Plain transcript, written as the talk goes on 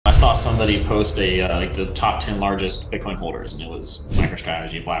saw somebody post a like the top 10 largest Bitcoin holders, and it was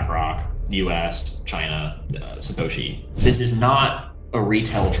MicroStrategy, BlackRock, US, China, Satoshi. This is not a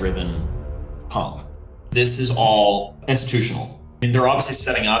retail-driven pump. This is all institutional. I mean, they're obviously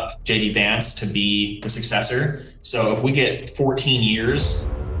setting up JD Vance to be the successor. So if we get 14 years,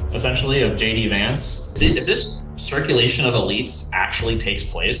 essentially, of JD Vance, if this circulation of elites actually takes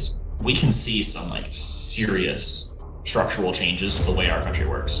place, we can see some like serious structural changes to the way our country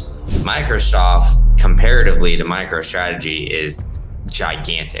works. Microsoft, comparatively to MicroStrategy, is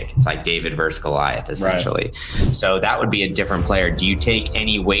gigantic. It's like David versus Goliath, essentially. Right. So that would be a different player. Do you take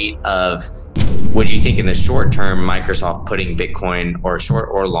any weight of, would you think in the short term, Microsoft putting Bitcoin, or short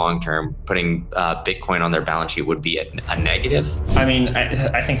or long term, putting Bitcoin on their balance sheet would be a negative? I mean,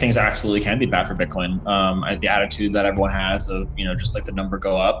 I think things absolutely can be bad for Bitcoin. The attitude that everyone has of, just like the number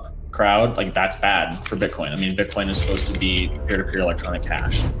go up crowd, like that's bad for Bitcoin. I mean, Bitcoin is supposed to be peer-to-peer electronic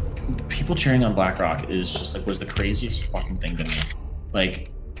cash. People cheering on BlackRock is just like, was the craziest fucking thing to me.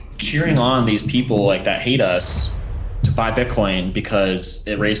 Like, cheering on these people like that hate us to buy Bitcoin because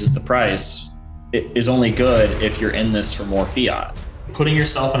it raises the price, it is only good if you're in this for more fiat. Putting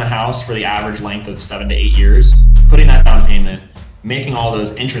yourself in a house for the average length of 7 to 8 years, putting that down payment, making all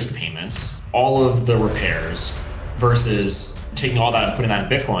those interest payments, all of the repairs, versus taking all that and putting that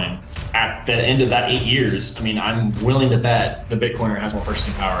in Bitcoin. At the end of that 8 years, I mean, I'm willing to bet the Bitcoiner has more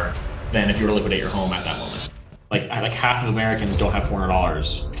purchasing power than if you were to liquidate your home at that moment. Like half of Americans don't have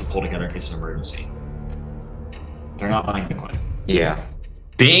 $400 to pull together in case of an emergency. They're not buying Bitcoin. Yeah.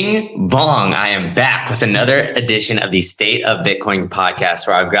 Bing bong. I am back with another edition of the State of Bitcoin podcast,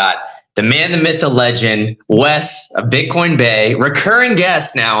 where I've got the man, the myth, the legend, Wes, a Bitcoin Bay, recurring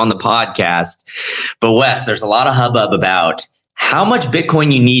guest now on the podcast. But Wes, there's a lot of hubbub about how much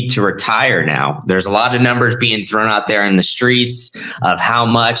Bitcoin you need to retire now. There's a lot of numbers being thrown out there in the streets of how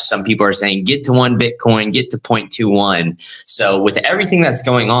much. Some people are saying get to 1 Bitcoin, get to 0.21. So with everything that's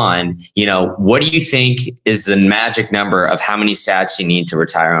going on, what do you think is the magic number of how many sats you need to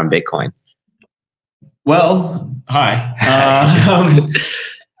retire on Bitcoin? Well, hi.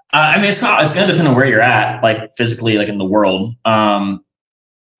 I mean, it's going to depend on where you're at, like physically, like in the world.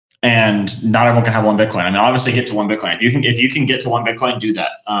 And not everyone can have 1 Bitcoin. I mean, obviously get to 1 Bitcoin. If you can get to 1 Bitcoin, do that.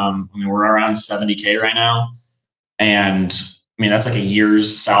 I mean, we're around 70K right now. And I mean, that's like a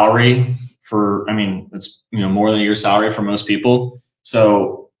year's salary for, I mean, it's, more than a year's salary for most people.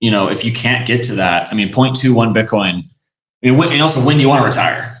 So, if you can't get to that, I mean, 0.21 Bitcoin, I mean, and also when do you want to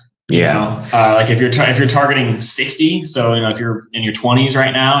retire? Yeah. Like if you're targeting 60, so, if you're in your 20s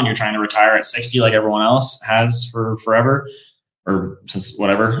right now and you're trying to retire at 60, like everyone else has for forever, or just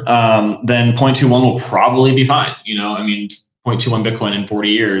whatever, then 0.21 will probably be fine. I mean, 0.21 Bitcoin in 40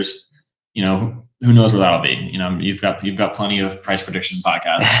 years, who knows where that'll be? You've got plenty of price prediction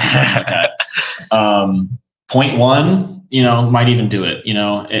podcasts. Like that. 0.1, might even do it,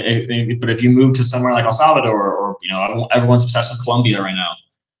 but if you move to somewhere like El Salvador, or, everyone's obsessed with Colombia right now,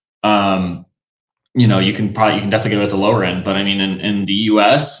 you can definitely get it at the lower end, but I mean, in the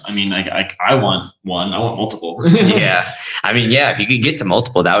US, I mean, I want one, I want multiple. Yeah. I mean, yeah, if you could get to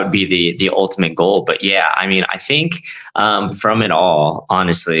multiple, that would be the ultimate goal. But yeah, I mean, I think, from it all,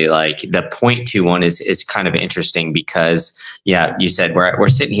 honestly, like the 0.21 is kind of interesting because, yeah, you said we're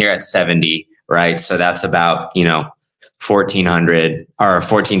sitting here at 70, right? So that's about, 1,400 or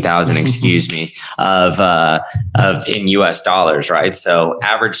 14,000, excuse me, of in US dollars, right? So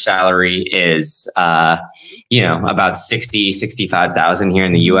average salary is, about 65,000 here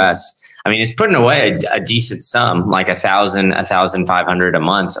in the US. I mean, it's putting away a decent sum, like 1,000, 1,500 a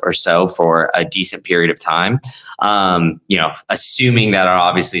month or so for a decent period of time. Assuming that it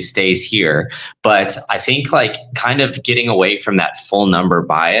obviously stays here. But I think like kind of getting away from that full number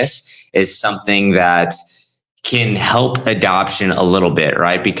bias is something that can help adoption a little bit,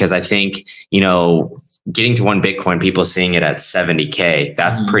 right? Because I think, getting to 1 Bitcoin, people seeing it at 70K,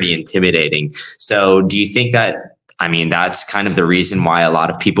 that's pretty intimidating. So do you think that, I mean, that's kind of the reason why a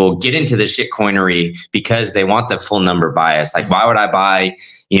lot of people get into the shitcoinery, because they want the full number bias? Like, why would I buy,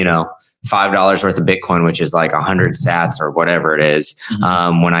 $5 worth of Bitcoin, which is like 100 sats or whatever it is,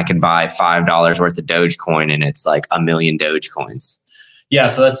 when I can buy $5 worth of Dogecoin and it's like 1 million Dogecoins? Yeah.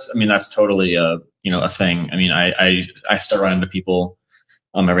 So that's totally a thing. I mean, I still run into people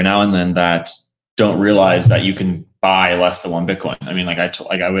every now and then that don't realize that you can buy less than 1 Bitcoin. I mean, I have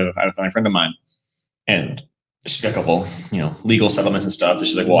my friend of mine, and she's got a couple, legal settlements and stuff. So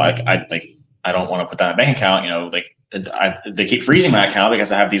she's like, well, I don't want to put that in a bank account. They keep freezing my account because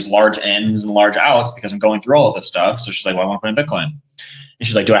I have these large ins and large outs because I'm going through all of this stuff. So she's like, well, I want to put in Bitcoin. And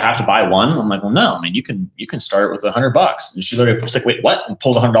she's like, do I have to buy one? I'm like, well, no. I mean, you can start with $100. And she literally was like, wait, what? And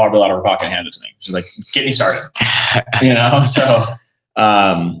pulls $100 bill out of her pocket and hands it to me. She's like, get me started.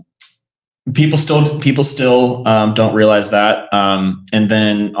 So people still don't realize that. And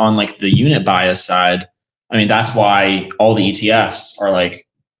then on like the unit bias side, I mean, that's why all the ETFs are like,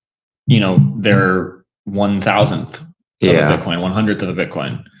 they're 1,000th of a Bitcoin, 100th of a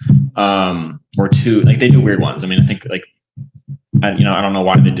Bitcoin, or two. Like they do weird ones. I mean, I think like, I don't know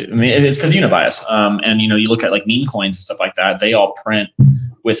why they do. I mean, it's because unit bias. And you look at like meme coins and stuff like that. They all print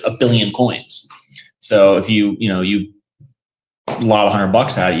with 1 billion coins. So if you lob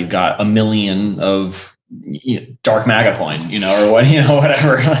 $100 at it, you've got 1 million of dark MAGA coin, or what,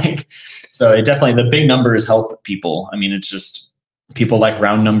 whatever. Like, so it definitely, the big numbers help people. I mean, it's just people like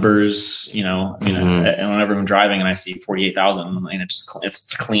round numbers, and whenever I'm driving and I see 48,000 and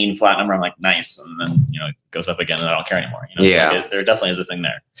it's a clean flat number, I'm like, nice. And then, it goes up again and I don't care anymore. So there definitely is a thing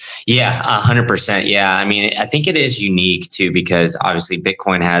there. Yeah, 100%. Yeah. I mean, I think it is unique too, because obviously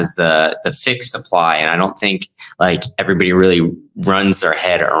Bitcoin has the fixed supply. And I don't think like everybody really runs their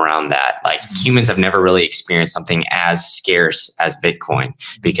head around that. Like humans have never really experienced something as scarce as Bitcoin,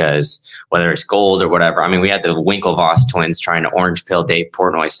 because whether it's gold or whatever, I mean, we had the Winklevoss twins trying to orange pill Dave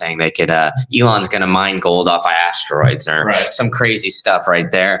Portnoy saying they could, Elon's going to mine gold off of asteroids or some crazy stuff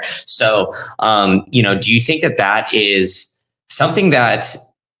right there. So, do you think that is something that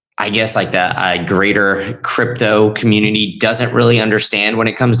I guess like the greater crypto community doesn't really understand when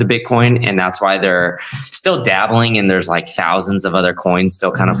it comes to Bitcoin, and that's why they're still dabbling and there's like thousands of other coins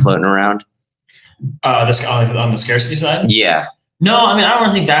still kind of floating around? On the scarcity side? Yeah. No, I mean, I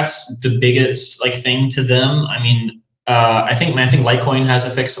don't think that's the biggest like thing to them. I mean, I think Litecoin has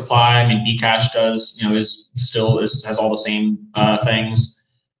a fixed supply. I mean, Bcash does, has all the same things.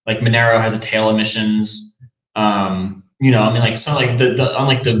 Like Monero has a tail emissions. I mean, like some like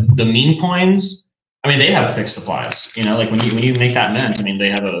unlike the meme coins, I mean, they have fixed supplies. Like when you make that mint, I mean, they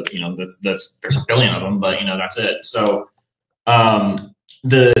have a there's 1 billion of them, but that's it. So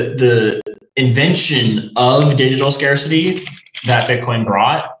the invention of digital scarcity that Bitcoin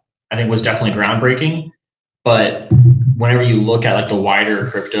brought, I think, was definitely groundbreaking. But whenever you look at like the wider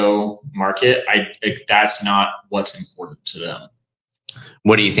crypto market, that's not what's important to them.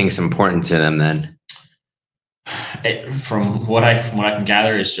 What do you think is important to them then? From what I can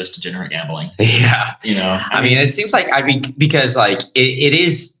gather, is just degenerate gambling. Yeah. I mean, it seems like because like it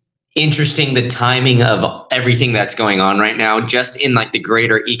is interesting, the timing of everything that's going on right now, just in like the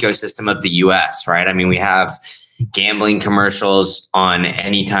greater ecosystem of the US, right? I mean, we have gambling commercials on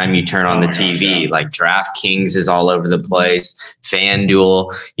anytime you turn on the TV. Like DraftKings is all over the place.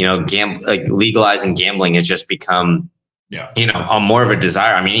 FanDuel, like legalizing gambling has just become more of a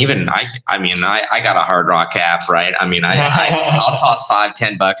desire. I mean, even I got a Hard Rock app, right? I mean, I'll toss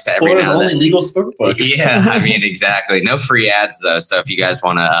 $5-10 every Florida's now and then. Only legal sportbook. Yeah, I mean, exactly. No free ads though. So if you guys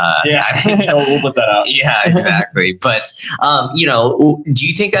want to, we'll put that out. Yeah, exactly. But do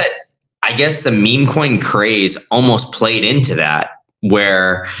you think that, I guess, the meme coin craze almost played into that,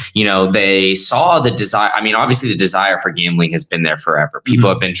 where they saw the desire? I mean, obviously the desire for gambling has been there forever. People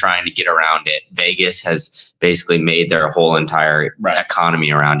have been trying to get around it. Vegas has basically made their whole entire economy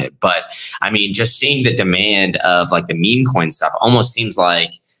around it. But I mean, just seeing the demand of like the meme coin stuff almost seems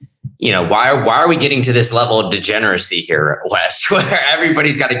like, why are we getting to this level of degeneracy here at West, where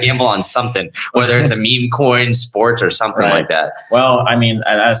everybody's got to gamble on something, whether it's a meme coin, sports, or something like that? Well, I mean,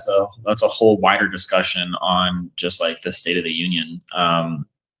 that's a whole wider discussion on just like the State of the Union. And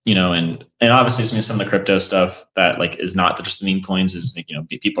obviously some of the crypto stuff that like is not just the meme coins is like,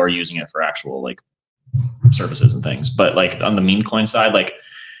 people are using it for actual like services and things. But like on the meme coin side, like,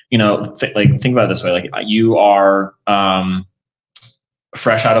 think about it this way: like you are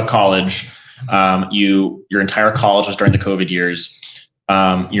fresh out of college. Your entire college was during the COVID years.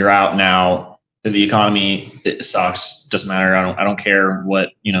 You're out now. The economy, it sucks. Doesn't matter. I don't care what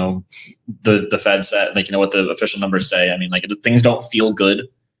the Fed said. Like what the official numbers say. I mean, like things don't feel good.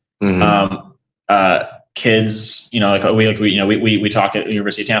 Kids, we talk at the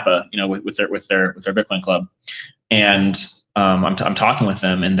University of Tampa, with their Bitcoin club, and I'm talking with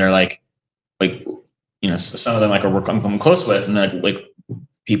them, and they're like some of them like I'm close with, and they're like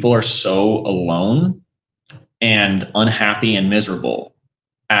people are so alone and unhappy and miserable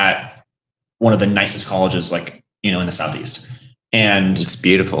at one of the nicest colleges, like in the Southeast. And it's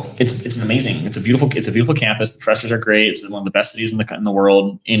beautiful. It's amazing. It's a beautiful campus. The professors are great. It's one of the best cities in the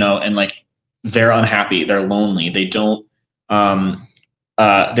world, and like they're unhappy. They're lonely. They don't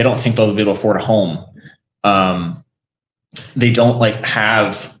think they'll be able to afford a home. They don't like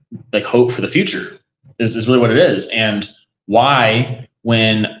have like hope for the future is really what it is. And why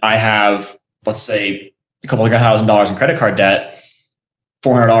when I have, let's say, a couple of $1,000 in credit card debt,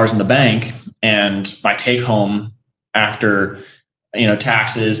 $400 in the bank, and my take home after, you know,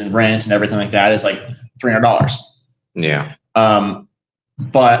 taxes and rent and everything like that is like $300. Yeah.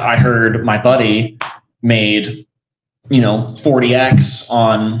 But I heard my buddy made, you know, 40x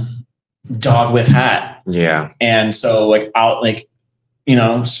on dog with hat. Yeah. And so like, you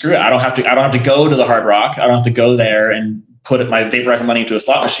know, screw it. I don't have to go to the Hard Rock. I don't have to go there and put my vaporizing money into a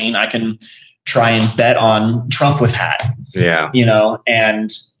slot machine. I can try and bet on Trump with hat. Yeah. You know,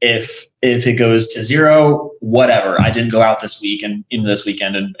 and if it goes to zero, whatever. I didn't go out this week and into this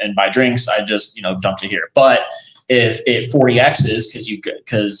weekend and buy drinks. I just, you know, dumped it here. But if it 40x's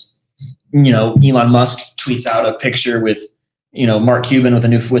because you know, Elon Musk tweets out a picture with, you know, Mark Cuban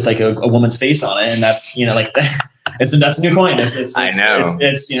with like a woman's face on it, and that's, you know, like that's a new coin. I know.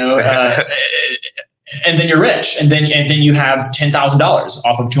 It's you know, and then you're rich, and then you have $10,000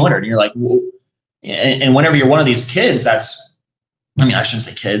 off of 200, and you're like, whoa. And whenever you're one of these kids, that's, I mean, I shouldn't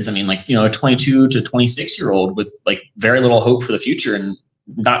say kids. I mean, like, you know, a 22 to 26-year-old with like very little hope for the future and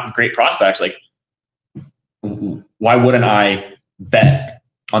not great prospects. Like, why wouldn't I bet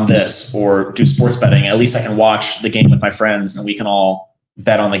on this or do sports betting? At least I can watch the game with my friends and we can all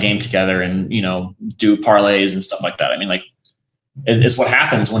bet on the game together and, you know, do parlays and stuff like that. I mean, like, it's what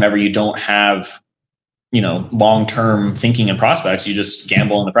happens whenever you don't have, you know, long-term thinking and prospects. You just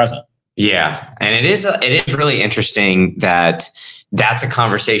gamble in the present. Yeah. And it is really interesting that that's a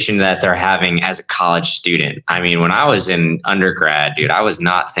conversation that they're having as a college student. I mean, when I was in undergrad, dude, I was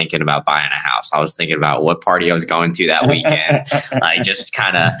not thinking about buying a house. I was thinking about what party I was going to that weekend, like just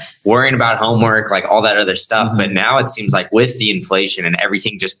kind of worrying about homework, like all that other stuff. Mm-hmm. But now it seems like with the inflation and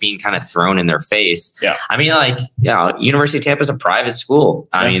everything just being kind of thrown in their face. Yeah. I mean, like, you know, University of Tampa is a private school.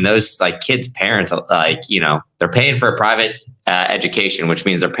 I mean, those like kids' parents, like, you know, they're paying for a private education, which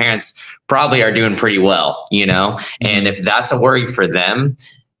means their parents probably are doing pretty well, you know? And if that's a worry for them,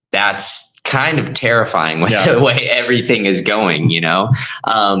 that's kind of terrifying with the way everything is going, you know?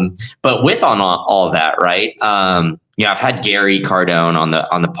 But with all that, right? You know, I've had Gary Cardone on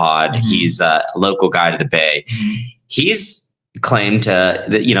the pod. Mm-hmm. He's a local guy to the Bay. Mm-hmm. He's claimed to,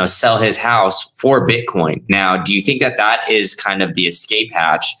 you know, sell his house for Bitcoin. Now, do you think that that is kind of the escape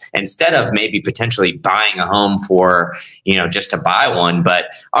hatch instead of maybe potentially buying a home for, you know, just to buy one, but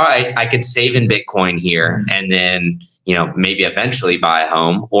all right, I could save in Bitcoin here and then, you know, maybe eventually buy a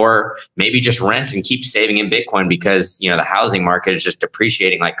home, or maybe just rent and keep saving in Bitcoin because, you know, the housing market is just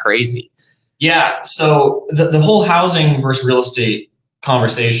depreciating like crazy. Yeah. So the whole housing versus real estate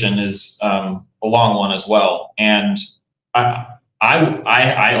conversation is a long one as well. And I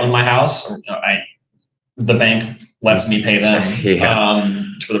own my house. Or, you know, the bank lets me pay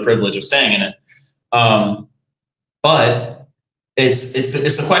them for the privilege of staying in it. But it's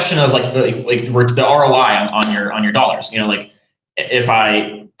the question of like the ROI on your dollars. You know, like if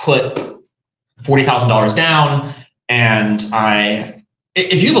I put $40,000 down and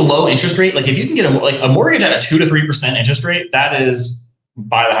if you have a low interest rate, like if you can get a mortgage at a 2 to 3% interest rate, that is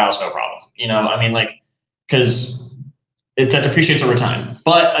buy the house, no problem. You know, I mean, like, because that depreciates over time.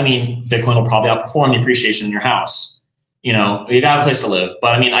 But I mean, Bitcoin will probably outperform the appreciation in your house. You know, you got a place to live.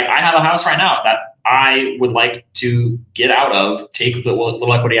 But I mean, I have a house right now that I would like to get out of, take the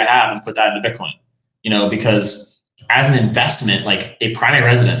little equity I have and put that into Bitcoin. You know, because as an investment, like a primary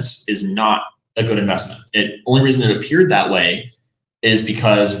residence is not a good investment. Only reason it appeared that way is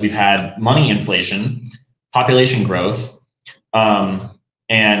because we've had money inflation, population growth, and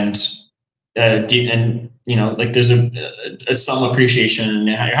you know, like there's some appreciation in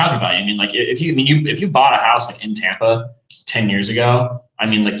your housing value. I mean, like if you bought a house like in Tampa 10 years ago, I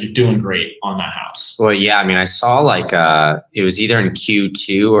mean, like you're doing great on that house. Well, yeah, I mean, I saw like it was either in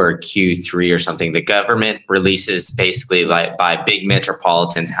Q2 or Q3 or something. The government releases basically like by big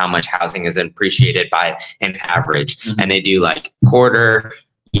metropolitans how much housing is appreciated by an average, and they do like quarter,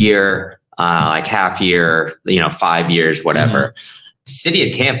 year, like half year, you know, 5 years, whatever. City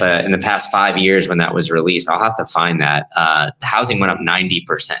of Tampa in the past 5 years when that was released, I'll have to find that, housing went up 90%.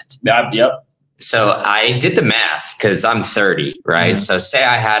 Yep. So I did the math because I'm 30, right? So say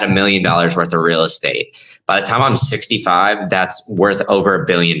I had $1 million worth of real estate. By the time I'm 65, that's worth over $1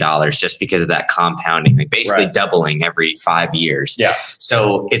 billion just because of that compounding, like basically doubling every 5 years. Yeah.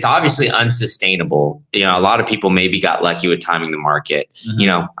 So it's obviously unsustainable. You know, a lot of people maybe got lucky with timing the market. You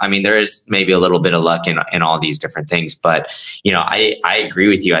know, I mean, there is maybe a little bit of luck in all these different things, but you know, I agree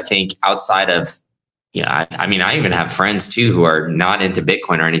with you. I think outside of, yeah, I mean, I even have friends too who are not into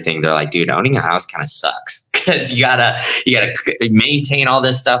Bitcoin or anything. They're like, dude, owning a house kind of sucks because you gotta maintain all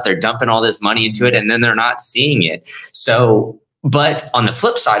this stuff. They're dumping all this money into it, and then they're not seeing it. So But on the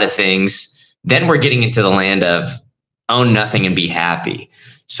flip side of things, then we're getting into the land of own nothing and be happy.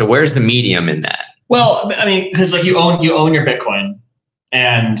 So where's the medium in that? Well, I mean, because like you own your Bitcoin,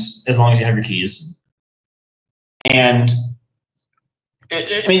 and as long as you have your keys, and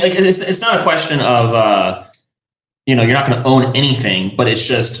I mean, like it's not a question of you know, you're not going to own anything, but it's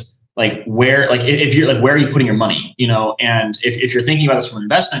just like where, like if you're like, where are you putting your money, you know? And if you're thinking about this from an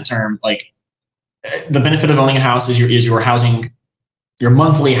investment term, like the benefit of owning a house is your housing, your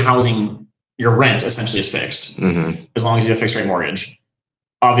monthly housing, your rent essentially is fixed, as long as you have a fixed rate mortgage,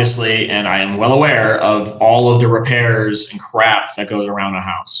 obviously. And I am well aware of all of the repairs and crap that goes around a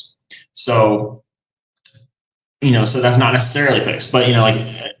house. So, you know, so that's not necessarily fixed, but you know,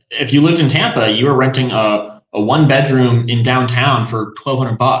 like if you lived in Tampa, you were renting a 1-bedroom in downtown for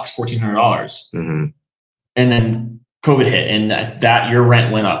 $1,200, $1,400. And then COVID hit, and that your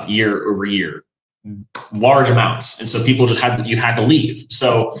rent went up year over year, large amounts. And so people just you had to leave.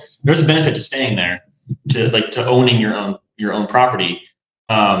 So there's a benefit to staying there, to owning your own property.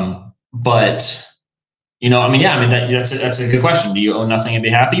 But you know, I mean, yeah, I mean, that's a good question. Do you own nothing and be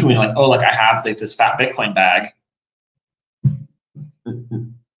happy? When you're like, oh, like I have like this fat Bitcoin bag.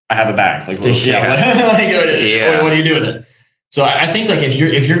 I have a bag. Like, well, what do you do with it? So I think like if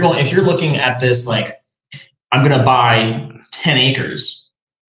you're looking at this, like I'm going to buy 10 acres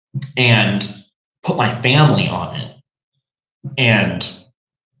and put my family on it and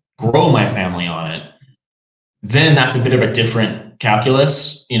grow my family on it, then that's a bit of a different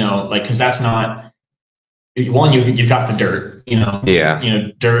calculus, you know, like, cause that's not one, you've got the dirt, you know,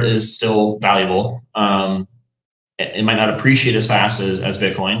 dirt is still valuable. It might not appreciate as fast as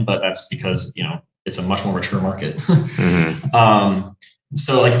Bitcoin, but that's because, you know, it's a much more mature market. So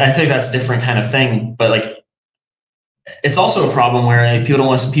like, I think that's a different kind of thing, but like, it's also a problem where like, people don't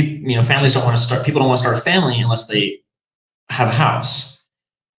want to, you know, families don't want to start, people don't want to start a family unless they have a house.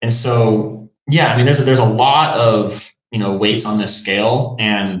 And so, yeah, I mean, there's a lot of, you know, weights on this scale,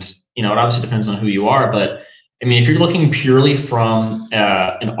 and, you know, it obviously depends on who you are, but I mean, if you're looking purely from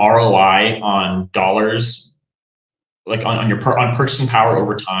an ROI on dollars, like on purchasing power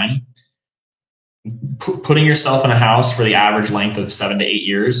over time, putting yourself in a house for the average length of 7 to 8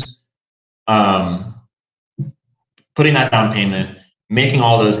 years, putting that down payment, making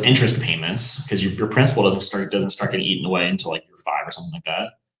all those interest payments, because your principal doesn't start getting eaten away until like you're 5 or something like that.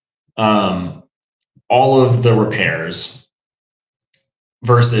 All of the repairs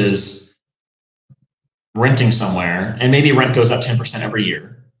versus renting somewhere, and maybe rent goes up 10% every year.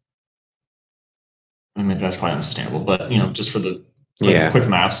 I mean, that's probably unsustainable, but you know, just for the quick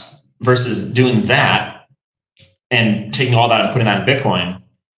maths, versus doing that and taking all that and putting that in Bitcoin,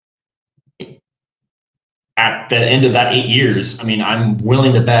 at the end of that 8 years, I mean, I'm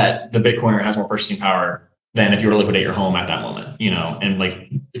willing to bet the Bitcoiner has more purchasing power than if you were to liquidate your home at that moment, you know, and like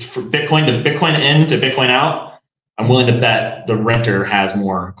for Bitcoin in to Bitcoin out, I'm willing to bet the renter has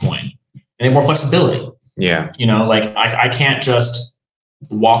more coin and more flexibility. Yeah. You know, like I can't just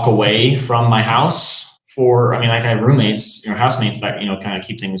walk away from my house I mean, like I have roommates, you know, housemates that, you know, kind of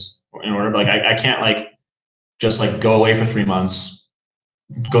keep things in order, but like I can't like just like go away for 3 months,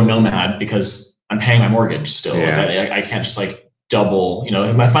 go nomad because I'm paying my mortgage still. Yeah. Like I can't just like double, you know,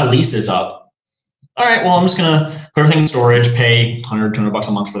 if my lease is up, all right, well, I'm just going to put everything in storage, pay $100, $200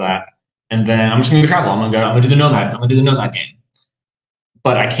 a month for that. And then I'm just going to travel. I'm going to do the nomad. I'm going to do the nomad game.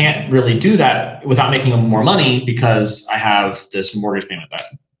 But I can't really do that without making more money because I have this mortgage payment that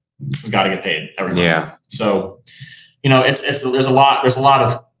has got to get paid every month. Yeah. So, you know, there's a lot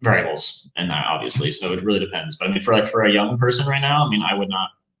of variables in that, obviously. So it really depends. But I mean, for a young person right now, I mean, I would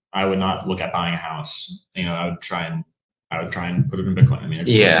not look at buying a house. You know, I would try and put it in Bitcoin. I mean,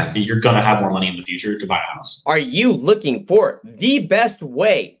 you're going to have more money in the future to buy a house. Are you looking for the best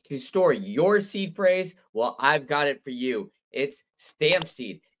way to store your seed phrase? Well, I've got it for you. It's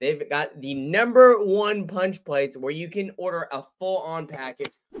Stampseed. They've got the #1 punch place where you can order a full-on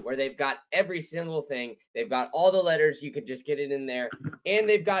package where they've got every single thing. They've got all the letters. You could just get it in there. And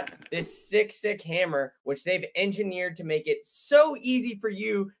they've got this sick hammer, which they've engineered to make it so easy for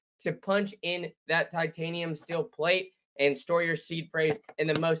you to punch in that titanium steel plate and store your seed phrase in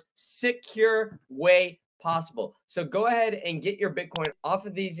the most secure way possible. So go ahead and get your Bitcoin off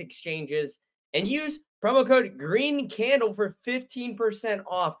of these exchanges and use promo code Green Candle for 15%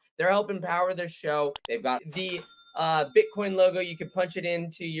 off. They're helping power the show. They've got the Bitcoin logo. You can punch it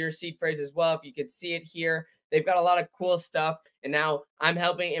into your seed phrase as well. If you could see it here, they've got a lot of cool stuff. And now I'm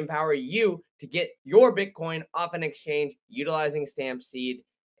helping empower you to get your Bitcoin off an exchange utilizing Stampseed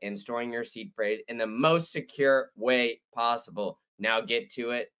and storing your seed phrase in the most secure way possible. Now get to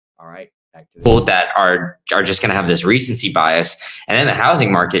it. All right. people that are just going to have this recency bias, and then the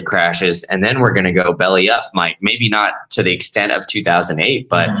housing market crashes, and then we're going to go belly up, Mike. Maybe not to the extent of 2008,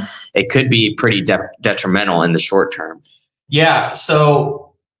 but it could be pretty detrimental in the short term. Yeah.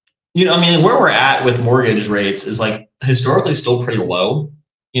 So, you know, I mean, where we're at with mortgage rates is like historically still pretty low.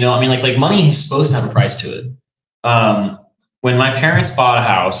 You know, I mean, like money is supposed to have a price to it. When my parents bought a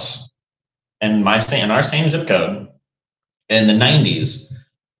house in our same zip code in the 90s,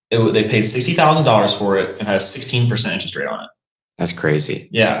 they paid $60,000 for it and had a 16% interest rate on it. That's crazy.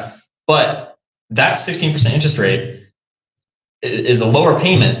 Yeah. But that 16% interest rate is a lower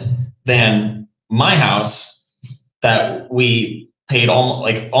payment than my house that we paid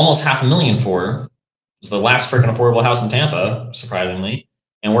almost $500,000 for. It was the last freaking affordable house in Tampa, surprisingly.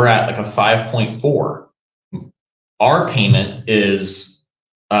 And we're at like a 5.4. Our payment is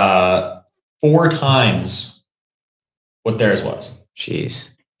 4 times what theirs was. Jeez.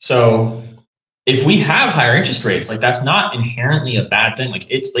 So if we have higher interest rates, like that's not inherently a bad thing. Like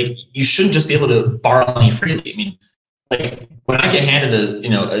it's like you shouldn't just be able to borrow money freely. I mean, like when I get handed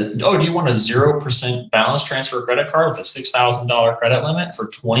oh, do you want a 0% balance transfer credit card with a $6,000 credit limit for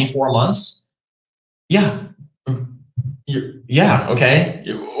 24 months? Yeah. Yeah. Okay.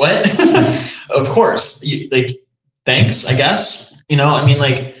 What? Of course. Like, thanks, I guess. You know, I mean,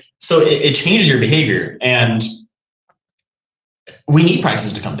 like, so it changes your behavior, and we need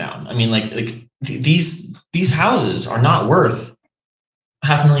prices to come down. I mean, like these houses are not worth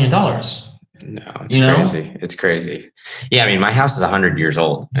 $500,000. No, it's crazy. It's crazy. Yeah, I mean, my house is 100 years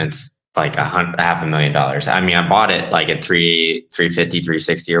old, and it's like $500,000. I mean, I bought it like at 350,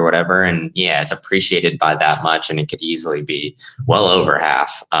 360 or whatever, and yeah, it's appreciated by that much, and it could easily be well over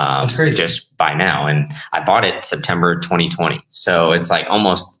half. That's crazy. Just by now, and I bought it September 2020, so it's like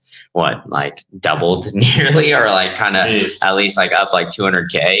almost like doubled nearly, or like kind of at least like up like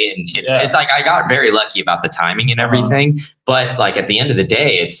 200K, and it's like I got very lucky about the timing and everything, but like at the end of the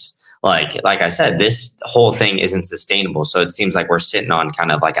day, it's like I said, this whole thing isn't sustainable. So it seems like we're sitting on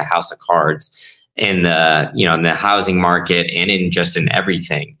kind of like a house of cards in the, you know, in the housing market and in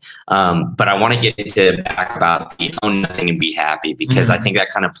everything. But I want to get into back about the own nothing and be happy, because I think that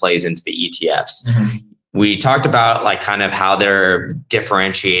kind of plays into the ETFs. We talked about like kind of how they're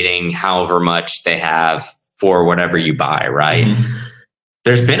differentiating however much they have for whatever you buy, right?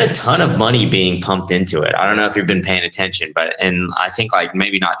 There's been a ton of money being pumped into it. I don't know if you've been paying attention, and I think like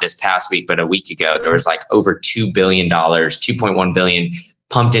maybe not this past week, but a week ago, there was like over $2 billion, 2.1 billion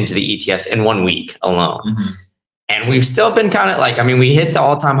pumped into the ETFs in 1 week alone. And we've still been kind of like, I mean, we hit the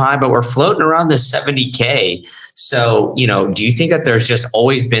all-time high, but we're floating around the 70K. So, you know, do you think that there's just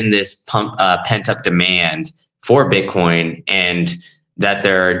always been this pent-up demand for Bitcoin, and that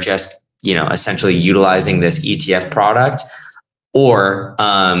they're just, you know, essentially utilizing this ETF product? Or,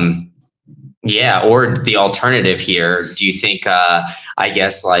 or the alternative here, do you think, I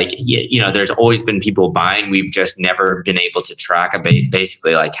guess like, you know, there's always been people buying, we've just never been able to track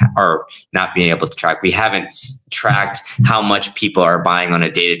basically like, or not being able to track. We haven't tracked how much people are buying on a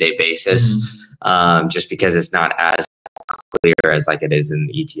day-to-day basis, just because it's not as clear as like it is in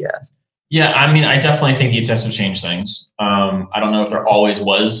the ETF. Yeah, I mean, I definitely think ETFs have changed things. I don't know if there always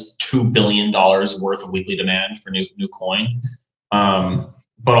was $2 billion worth of weekly demand for new coin.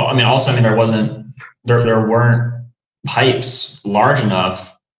 But I mean, also, I mean, there weren't pipes large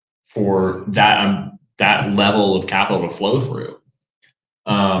enough for that level of capital to flow through.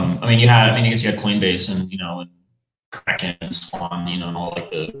 I mean, I guess you had Coinbase and, you know, and Kraken and Swan, you know, and all like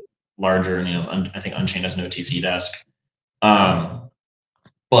the larger, you know, I think Unchained has an OTC desk.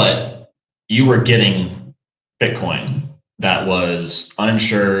 But you were getting Bitcoin that was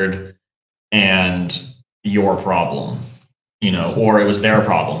uninsured and your problem. You know, or it was their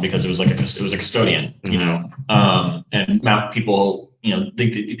problem because it was like a custodian, you know, and people, you know,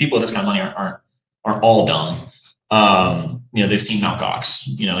 the people with this kind of money aren't all dumb. You know, they've seen Mt. Gox,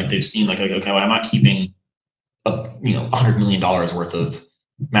 you know, like they've seen like, okay, well, I'm not keeping $100 million worth of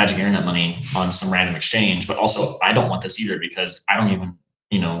magic internet money on some random exchange, but also I don't want this either because I don't even,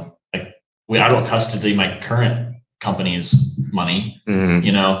 you know, like I don't custody my current company's money,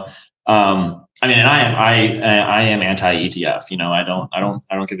 you know. I mean, and I am anti-ETF. You know, I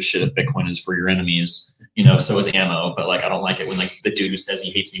don't give a shit if Bitcoin is for your enemies. You know, so is ammo. But like, I don't like it when like the dude who says he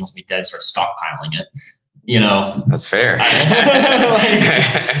hates me wants to be dead starts stockpiling it. You know, that's fair.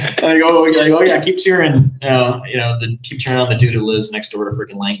 Oh yeah, keep cheering. Keep cheering on the dude who lives next door to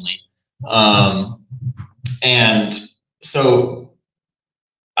freaking Langley. And so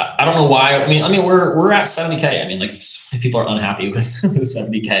I don't know why. I mean, we're at 70K. I mean, like people are unhappy with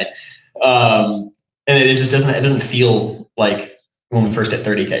 70K. And it just doesn't feel like when we first hit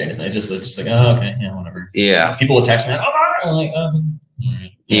 30K, it's just like, oh, okay, yeah, whatever. Yeah. People would text me, oh, I'm like,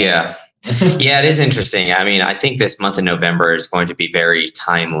 yeah. Yeah, it is interesting. I mean, I think this month of November is going to be very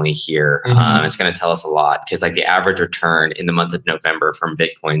timely here. It's going to tell us a lot because like the average return in the month of November from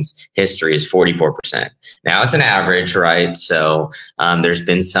Bitcoin's history is 44%. Now it's an average, right? So there's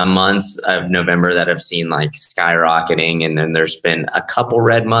been some months of November that have seen like skyrocketing, and then there's been a couple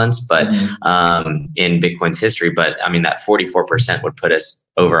red months, but in Bitcoin's history. But I mean, that 44% would put us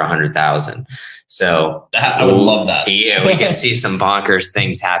over 100,000. So I would love that. Yeah, we can see some bonkers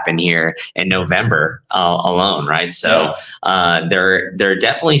things happen here in November alone, right? So there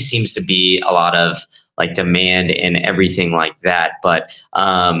definitely seems to be a lot of like demand and everything like that. But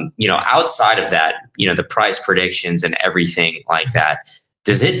you know, outside of that, you know, the price predictions and everything like that,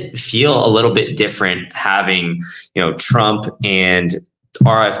 does it feel a little bit different having, you know, Trump and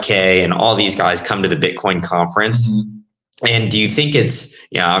RFK and all these guys come to the Bitcoin conference? And do you think it's,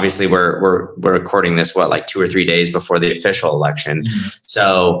 you know, obviously we're recording this, what, like 2 or 3 days before the official election.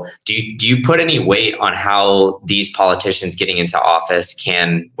 So do you put any weight on how these politicians getting into office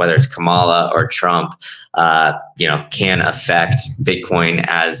can, whether it's Kamala or Trump, you know, can affect Bitcoin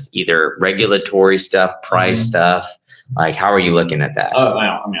as either regulatory stuff, price stuff? Like, how are you looking at that? Oh,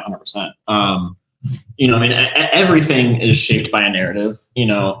 wow. I mean, 100%. You know, I mean, everything is shaped by a narrative, you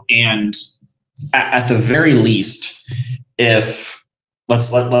know, and at the very least, if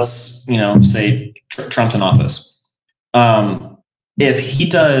let's you know, say Trump's in office, if he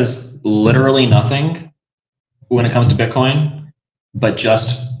does literally nothing when it comes to Bitcoin, but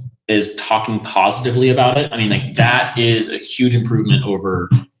just is talking positively about it, I mean, like that is a huge improvement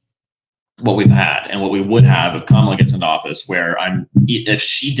over what we've had and what we would have if Kamala gets into office. Where if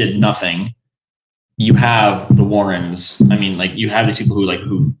she did nothing, you have the Warrens. I mean, like you have these people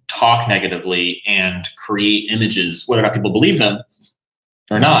who talk negatively and create images, whether or not people believe them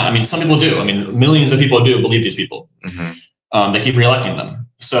or not. I mean, some people do. I mean, millions of people do believe these people. They keep reelecting them.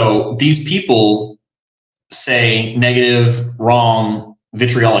 So these people say negative, wrong,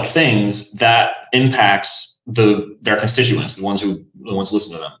 vitriolic things that impacts their constituents, the ones who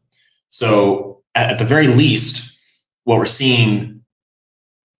listen to them. So at the very least, what we're seeing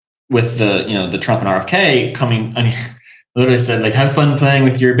with the Trump and RFK coming, I mean, literally said like, have fun playing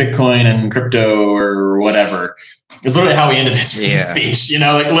with your Bitcoin and crypto or whatever. It's literally how he ended his speech, you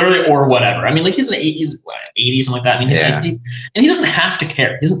know, like literally, or whatever. I mean, like he's 80, something like that. I mean, and he doesn't have to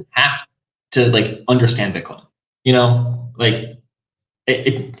care. He doesn't have to like understand Bitcoin, you know, like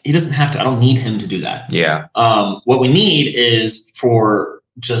he doesn't have to. I don't need him to do that. Yeah. What we need is for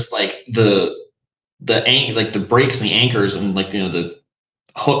just like the brakes and the anchors and like, you know, the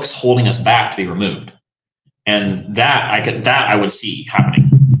hooks holding us back to be removed. And that I would see happening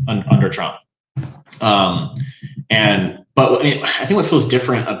under Trump. But I mean, I think what feels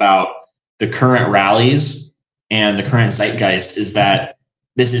different about the current rallies and the current zeitgeist is that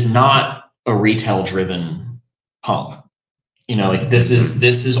this is not a retail driven pump. You know, like this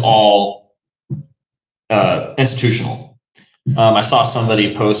is all institutional. I saw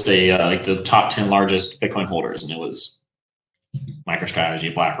somebody post like the top 10 largest Bitcoin holders, and it was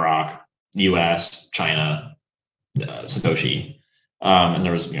MicroStrategy, BlackRock, US, China, Satoshi, and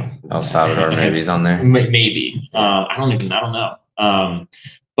there was, you know, El Salvador maybe is on there. Maybe I don't know.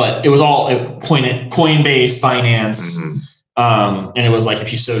 But it was all Coinbase, Binance, and it was like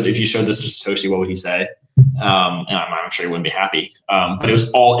if you showed this to Satoshi, what would he say? And I'm sure he wouldn't be happy. But it was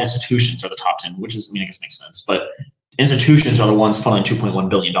all institutions are the top 10, which is, I mean, I guess makes sense. But institutions are the ones funneling $2.1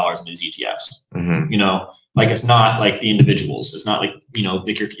 billion in these ETFs. You know, like it's not like the individuals. It's not like, you know,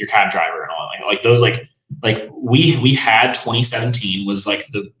 like your cab driver and all like those like we had 2017 was like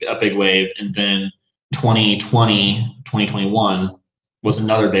a big wave, and then 2020, 2021 was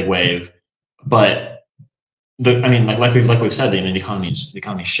another big wave. But I mean, like we've said, I mean, the economy's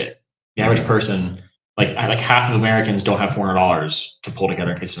shit. The average person, like half of Americans don't have $400 to pull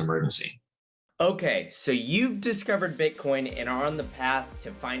together in case of emergency. Okay, so you've discovered Bitcoin and are on the path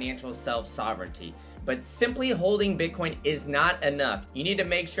to financial self-sovereignty. But simply holding Bitcoin is not enough. You need to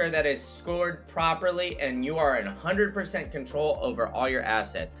make sure that it's scored properly and you are in 100% control over all your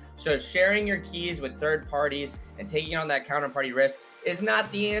assets. So sharing your keys with third parties and taking on that counterparty risk is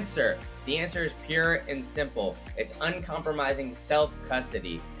not the answer. The answer is pure and simple. It's uncompromising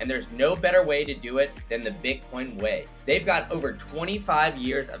self-custody, and there's no better way to do it than the Bitcoin way. They've got over 25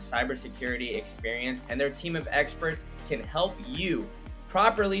 years of cybersecurity experience, and their team of experts can help you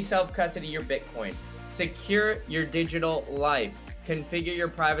properly self-custody your Bitcoin. Secure your digital life. configure your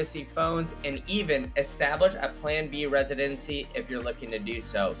privacy phones, and even establish a Plan B residency if you're looking to do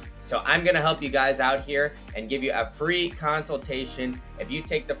so. So I'm going to help you guys out here and give you a free consultation if you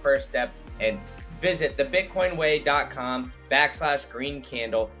take the first step and visit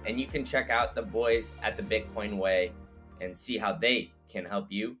thebitcoinway.com/green-candle, and you can check out the boys at the Bitcoin Way and see how they can help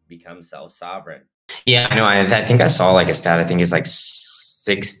you become self-sovereign. Yeah, I know. I think I saw like a stat. I think it's like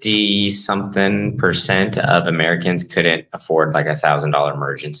 60-something% of Americans couldn't afford like $1,000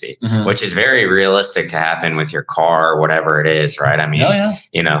 emergency, which is very realistic to happen with your car or whatever it is, right? I mean,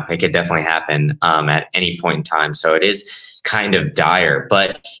 you know, it could definitely happen at any point in time. So it is kind of dire.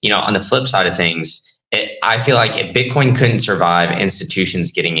 But, you know, on the flip side of things, I feel like if Bitcoin couldn't survive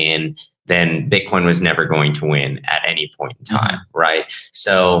institutions getting in, then Bitcoin was never going to win at any point in time, right?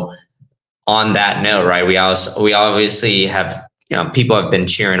 So on that note, right, we obviously have, you know, people have been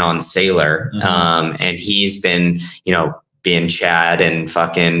cheering on Saylor, and he's been, you know, being Chad and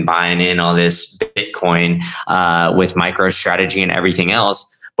fucking buying in all this Bitcoin with MicroStrategy and everything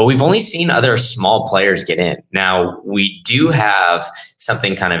else. But we've only seen other small players get in. Now, we do have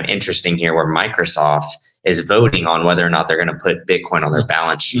something kind of interesting here where Microsoft is voting on whether or not they're going to put Bitcoin on their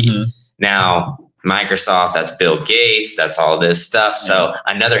balance sheet. Now, Microsoft, that's Bill Gates, that's all this stuff. So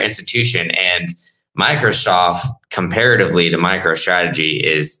another institution, and Microsoft, comparatively to MicroStrategy,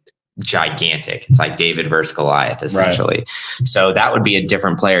 is gigantic. It's like David versus Goliath, essentially. Right. So that would be a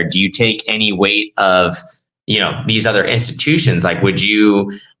different player. Do you take any weight of, you know, these other institutions? Like, do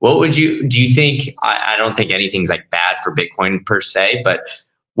you think, I don't think anything's like bad for Bitcoin per se, but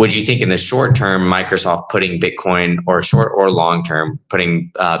would you think in the short term, Microsoft putting Bitcoin, or short or long term,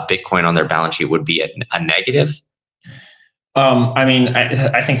 putting Bitcoin on their balance sheet would be a negative? I mean,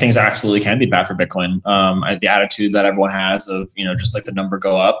 I think things absolutely can be bad for Bitcoin. The attitude that everyone has of, you know, just like the number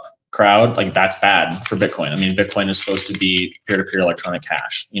go up crowd, like that's bad for Bitcoin. I mean, Bitcoin is supposed to be peer-to-peer electronic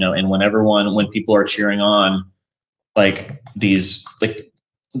cash, you know, and when people are cheering on like these, like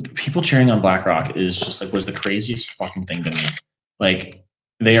people cheering on BlackRock is just like, was the craziest fucking thing to me. Like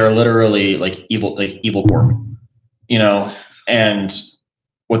they are literally like evil corp, you know, and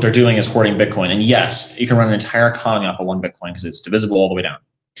what they're doing is hoarding Bitcoin. And yes, you can run an entire economy off of one Bitcoin because it's divisible all the way down,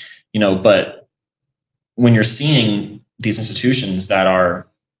 you know, but when you're seeing these institutions that are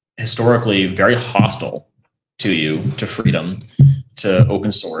historically very hostile to you, to freedom, to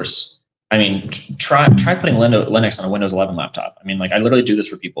open source, I mean, try putting Linux on a Windows 11 laptop. I mean, like I literally do this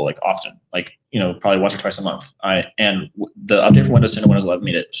for people like often, like, you know, probably once or twice a month. And the update from Windows 10 to Windows 11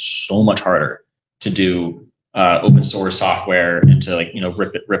 made it so much harder to do open source software and to, like, you know,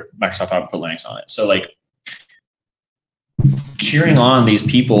 rip Microsoft out and put Linux on it. So like cheering on these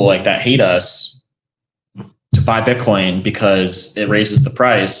people like that hate us to buy Bitcoin because it raises the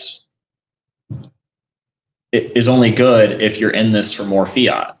price, it is only good if you're in this for more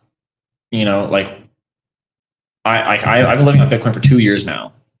fiat. You know, like I've been living on Bitcoin for 2 years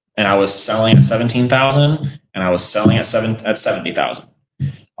now, and I was selling at 17,000 and I was selling at 70,000.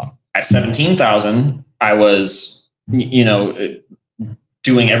 At 17,000, I was, you know,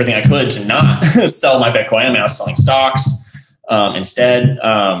 doing everything I could to not sell my Bitcoin. I mean, I was selling stocks instead,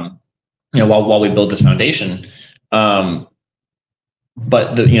 you know, while we build this foundation. But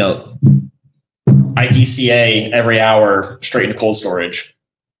you know, I DCA every hour straight into cold storage.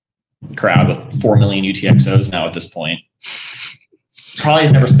 Crowd with 4 million UTXOs now at this point probably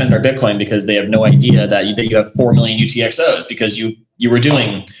has never spent their Bitcoin because they have no idea that you have 4 million UTXOs because you were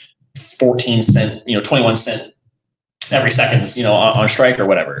doing 14 cent, you know, 21 cent every second, you know, on strike or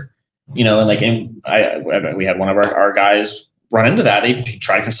whatever, you know, and like we had one of our guys run into that. They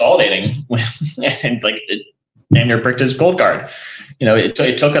tried consolidating and like it damn near bricked his gold card. You know, it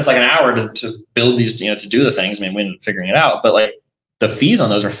took us like an hour to build these, you know, to do the things. I mean, we ended up figuring it out, but like the fees on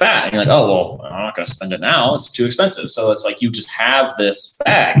those are fat. And you're like, oh, well, I'm not going to spend it now. It's too expensive. So it's like, you just have this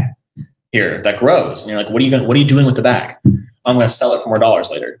bag here that grows. And you're like, what are you doing with the bag? I'm going to sell it for more dollars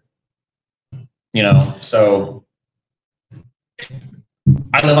later. You know, so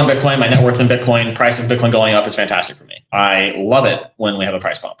I live on Bitcoin. My net worth in Bitcoin, price of Bitcoin going up is fantastic for me. I love it when we have a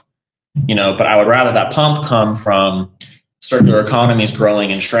price pump, you know, but I would rather that pump come from circular economies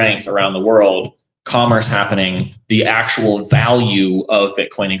growing in strength around the world, commerce happening, the actual value of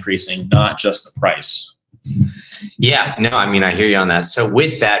Bitcoin increasing, not just the price. Yeah, no, I mean, I hear you on that. So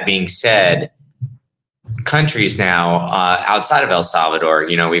with that being said, countries now outside of El Salvador,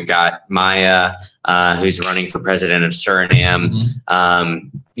 you know, we've got Maya, who's running for president of Suriname,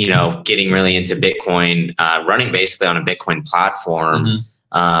 you know, getting really into Bitcoin, running basically on a Bitcoin platform.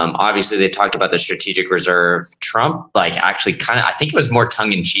 Obviously, they talked about the strategic reserve. Trump, like, actually kind of, I think it was more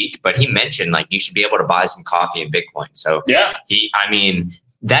tongue in cheek, but he mentioned like you should be able to buy some coffee in Bitcoin. So yeah, I mean,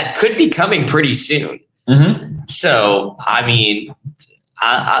 that could be coming pretty soon. So, I mean,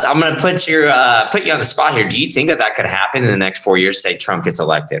 I'm going to put you on the spot here. Do you think that that could happen in the next 4 years? Say Trump gets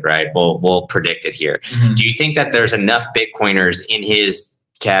elected, right? We'll predict it here. Do you think that there's enough Bitcoiners in his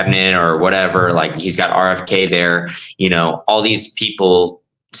cabinet or whatever? Like he's got RFK there, you know, all these people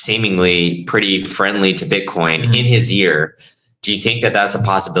seemingly pretty friendly to Bitcoin in his ear. Do you think that that's a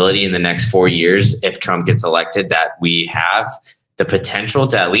possibility in the next 4 years if Trump gets elected, that we have the potential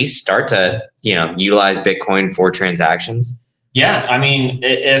to at least start to, you know, utilize Bitcoin for transactions? Yeah, I mean,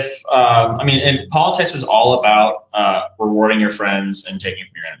 and politics is all about rewarding your friends and taking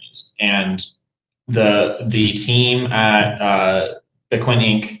from your enemies. And the team at Bitcoin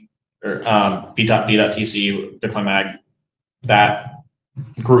Inc. or B.TC, Bitcoin Mag, that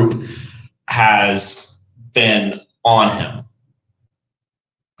group has been on him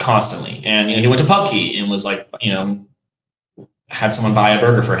constantly. And you know, he went to PubKey and was like, you know, had someone buy a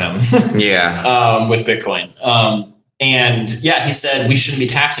burger for him. With Bitcoin. And yeah, he said we shouldn't be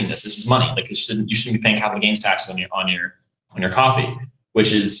taxing this. This is money. Like you shouldn't be paying capital gains taxes on your coffee,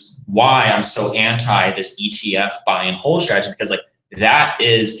 which is why I'm so anti this ETF buy and hold strategy, because like that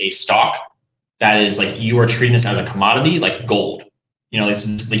is a stock that is like you are treating this as a commodity, like gold. You know, it's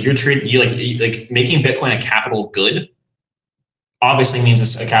like like making Bitcoin a capital good obviously means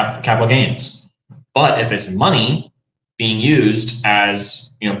it's a capital gains. But if it's money being used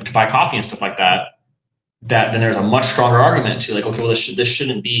as, you know, to buy coffee and stuff like that, then there's a much stronger argument to like, okay, well, this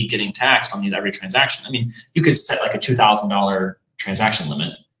shouldn't be getting taxed on every transaction. I mean, you could set like a $2,000 transaction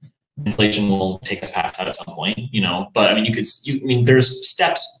limit. Inflation will take us past that at some point, you know. But I mean, there's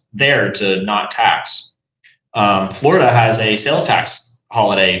steps there to not tax. Florida has a sales tax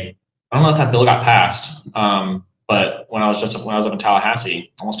holiday. I don't know if that bill got passed, but when I was up in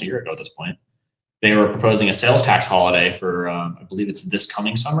Tallahassee almost a year ago at this point, they were proposing a sales tax holiday for I believe it's this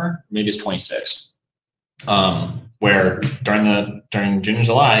coming summer, maybe it's 26. Where during June and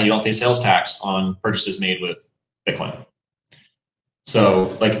July, you don't pay sales tax on purchases made with Bitcoin.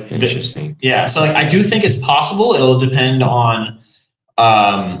 So like, interesting. Yeah. So like, I do think it's possible. It'll depend on,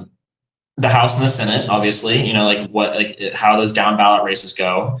 the House and the Senate, obviously, you know, like how those down ballot races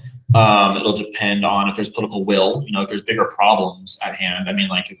go. It'll depend on if there's political will, you know, if there's bigger problems at hand. I mean,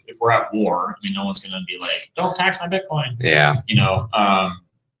 like if we're at war, I mean, no one's going to be like, don't tax my Bitcoin. Yeah. You know,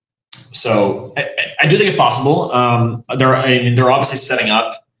 so I do think it's possible. They're obviously setting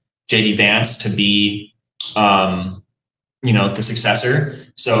up JD Vance to be, you know, the successor.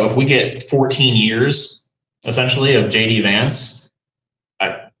 So if we get 14 years essentially of JD Vance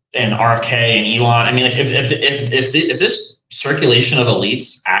and RFK and Elon, I mean, like if this circulation of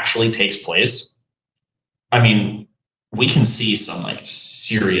elites actually takes place, I mean, we can see some like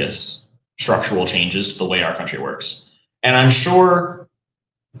serious structural changes to the way our country works. And I'm sure,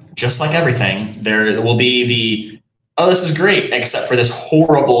 just like everything, there will be oh, this is great, except for this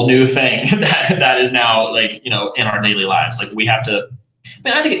horrible new thing that is now like, you know, in our daily lives. Like we have to, I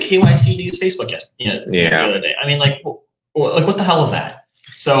mean, I think at KYC to use Facebook the other day. I mean, like what the hell is that?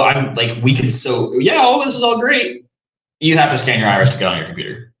 So I'm like, oh, this is all great. You have to scan your iris to get on your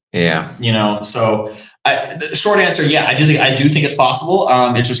computer. Yeah. You know, so the short answer, yeah, I do think it's possible.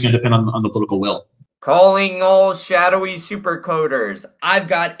 It's just going to depend on the political will. Calling all shadowy supercoders. I've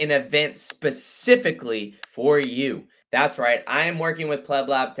got an event specifically for you. That's right. I am working with Pleb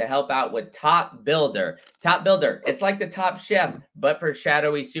Lab to help out with Top Builder. Top Builder, it's like the Top Chef, but for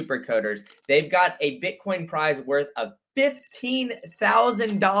shadowy supercoders. They've got a Bitcoin prize worth of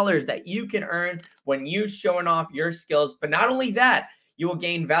 $15,000 that you can earn when you showing off your skills. But not only that, you will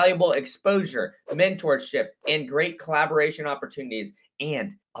gain valuable exposure, mentorship, and great collaboration opportunities.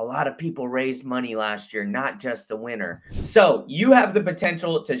 And a lot of people raised money last year, not just the winner. So you have the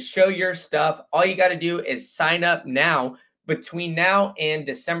potential to show your stuff. All you got to do is sign up now. Between now and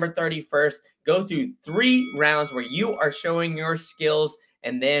December 31st, go through 3 rounds where you are showing your skills.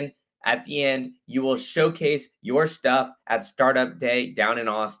 And then at the end, you will showcase your stuff at Startup Day down in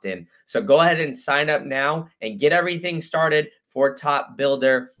Austin. So go ahead and sign up now and get everything started for Top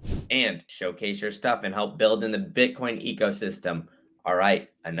Builder and showcase your stuff and help build in the Bitcoin ecosystem. All right,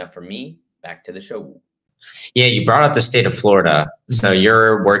 enough for me. Back to the show. Yeah, you brought up the state of Florida. So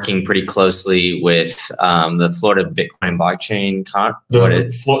you're working pretty closely with the Florida Bitcoin blockchain the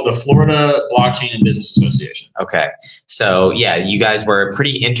Florida Blockchain and Business Association. Okay. So yeah, you guys were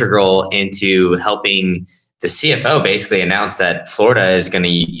pretty integral into helping the CFO basically announce that Florida is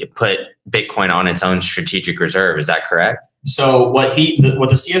going to put Bitcoin on its own strategic reserve. Is that correct? So what the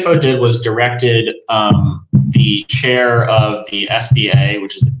CFO did was directed the chair of the SBA,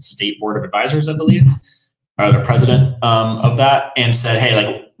 which is the State Board of Advisors, I believe, or the president of that, and said, hey,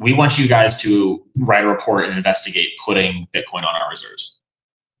 like, we want you guys to write a report and investigate putting Bitcoin on our reserves.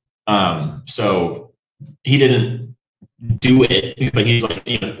 So he didn't do it, but he's like,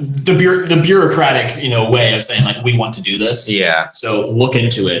 the bureaucratic, way of saying, like, we want to do this. Yeah. So look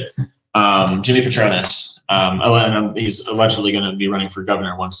into it. Jimmy Patronis, he's allegedly going to be running for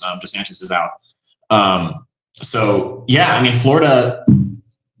governor once DeSantis is out. So yeah, I mean, Florida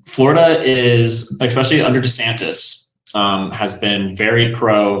is, especially under DeSantis, has been very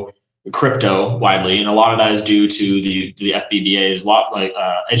pro crypto widely, and a lot of that is due to the FBBA's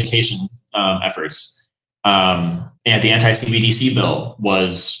education efforts. And the anti-CBDC bill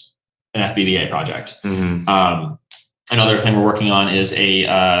was an FBBA project. Mm-hmm. Another thing we're working on is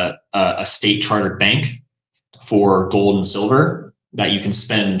a state chartered bank for gold and silver that you can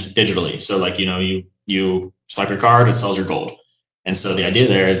spend digitally. So like, you swipe your card, it sells your gold. And so the idea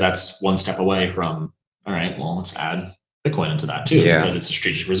there is that's one step away from, all right, well, let's add Bitcoin into that too, because it's a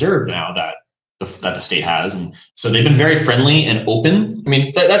strategic reserve now that the state has. And so they've been very friendly and open. I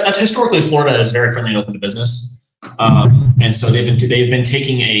mean, that's historically, Florida is very friendly and open to business. And so they've been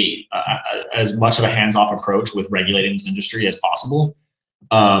taking as much of a hands-off approach with regulating this industry as possible.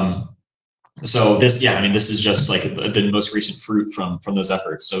 So this is just like the most recent fruit from those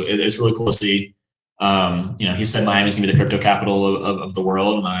efforts. So it's really cool to see. He said Miami's gonna be the crypto capital of the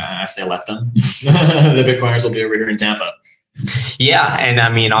world, and I say let them. The Bitcoiners will be over here in Tampa. Yeah, and I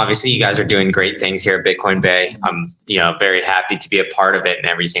mean, obviously, you guys are doing great things here at Bitcoin Bay. I'm, very happy to be a part of it and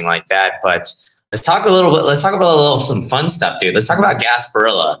everything like that. But let's talk about some fun stuff, dude. Let's talk about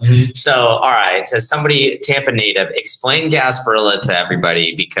Gasparilla. Mm-hmm. So, all right, as somebody Tampa native, explain Gasparilla to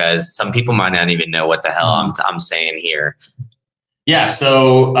everybody, because some people might not even know what the hell I'm saying here. Yeah.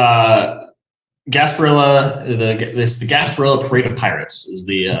 So Gasparilla, the Gasparilla Parade of Pirates is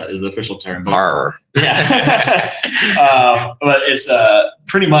the official term. Yeah. But it's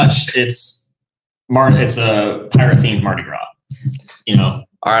pretty much it's a pirate themed Mardi Gras.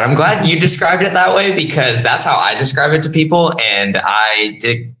 All right, I'm glad you described it that way, because that's how I describe it to people, and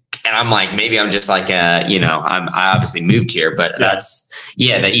I'm like, maybe I'm just like I obviously moved here, but that's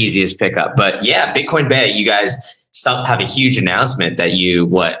the easiest pickup. But yeah, Bitcoin Bay, you guys have a huge announcement that you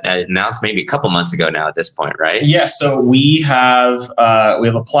announced maybe a couple months ago now at this point, right? Yeah. So we have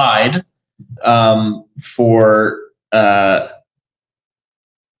applied for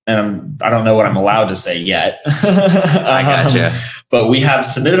and I don't know what I'm allowed to say yet. I gotcha. But we have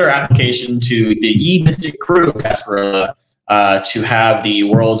submitted our application to the Ye Mystic crew of Gasparilla to have the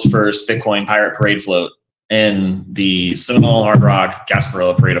world's first Bitcoin pirate parade float in the Seminole Hard Rock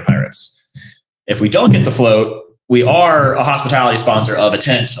Gasparilla Parade of Pirates. If we don't get the float, we are a hospitality sponsor of a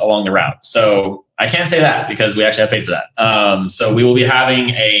tent along the route. So I can't say that because we actually have paid for that. So we will be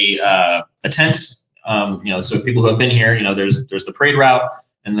having a tent. So people who have been here, there's the parade route,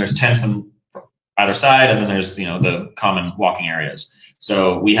 and there's tents on either side, and then there's the common walking areas.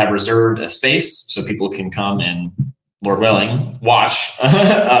 So we have reserved a space so people can come and, Lord willing, watch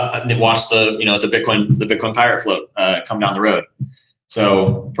the Bitcoin pirate float come down the road.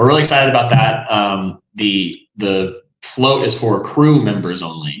 So we're really excited about that. The float is for crew members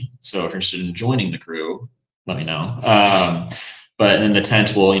only. So if you're interested in joining the crew, let me know. But then the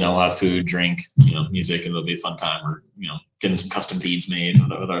tent will, have food, drink, music, and it'll be a fun time. We're, getting some custom beads made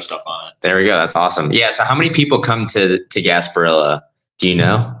with our stuff on it. There we go. That's awesome. Yeah. So how many people come to Gasparilla? Do you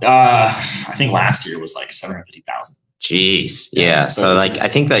know? I think last year was like 750,000. Jeez. Yeah. So I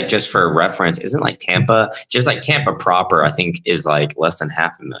think just for reference, isn't Tampa, just Tampa proper, I think is less than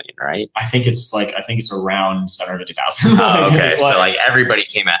 500,000, right? I think it's around 750,000. Oh, okay. So everybody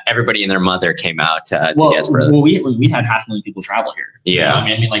and their mother came out to Gasparilla. Well, we had 500,000 people travel here. Yeah. I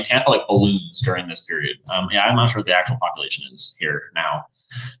mean, Tampa balloons during this period. I'm not sure what the actual population is here now.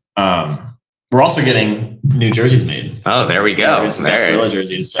 We're also getting new jerseys made. Oh, there we go. Some Gasparilla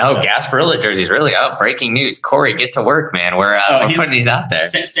jerseys. Gasparilla jerseys, really? Oh, breaking news. Corey, get to work, man. We're putting these out there.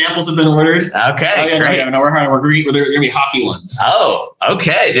 Samples have been ordered. Okay, great. No, we're going to be hockey ones. Oh,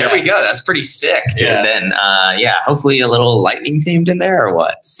 okay. There we go. That's pretty sick. Yeah. Then, hopefully a little lightning themed in there or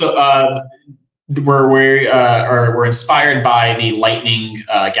what? So, we're inspired by the Lightning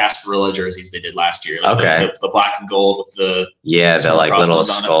Gasparilla jerseys they did last year. Okay. The black and gold with the little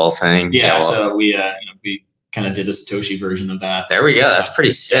skull thing. Yeah. So we kind of did the Satoshi version of that. There we go. That's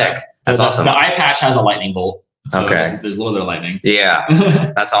pretty sick. That's awesome. The eye patch has a lightning bolt So Okay. there's a little bit of lightning. Yeah,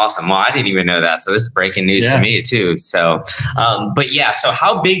 that's awesome. Well, I didn't even know that. So this is breaking news to me too. So, but yeah, so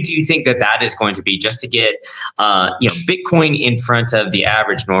how big do you think that is going to be just to get, Bitcoin in front of the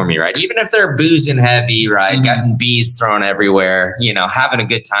average normie, right? Even if they're boozing heavy, right? Getting beads thrown everywhere, having a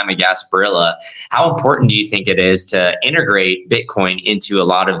good time at Gasparilla. How important do you think it is to integrate Bitcoin into a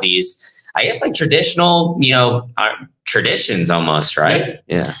lot of these, I guess, like traditional, traditions almost, right?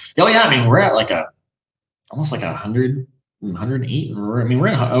 Yeah. Oh yeah. I mean, we're at like almost like 100, 108. We're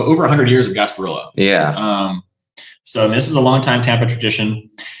in over 100 years of Gasparilla. Yeah. So I mean, this is a long time Tampa tradition,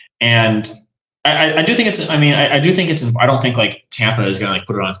 and I do think it's. I mean, I do think it's. I don't think like Tampa is going to like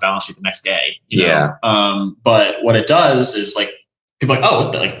put it on its balance sheet the next day. You know? But what it does is like people are like, oh,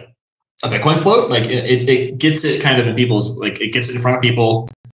 what the, like a Bitcoin float, like it gets it kind of in people's, like it gets it in front of people.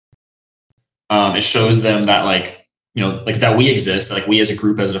 It shows them that like like that we exist, that like we as a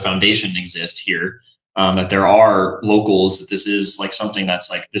group, as a foundation exist here. That there are locals, that this is like something that's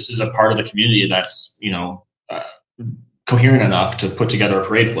like, this is a part of the community that's, coherent enough to put together a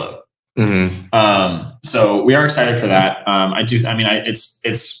parade float. So we are excited for that.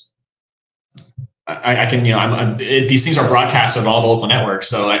 These things are broadcast on all the local networks.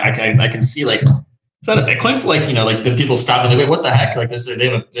 So I can see like, is that a Bitcoin float? Like, like the people stop and they wait, what the heck? Like this, they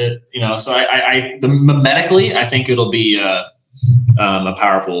have a, so medically, I think it'll be a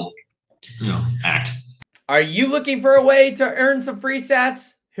powerful, act. Are you looking for a way to earn some free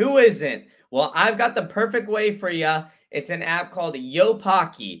sats? Who isn't? Well, I've got the perfect way for you. It's an app called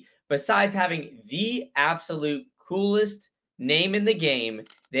Yopaki. Besides having the absolute coolest name in the game,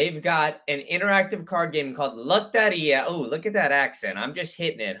 they've got an interactive card game called Loteria. Oh, look at that accent. I'm just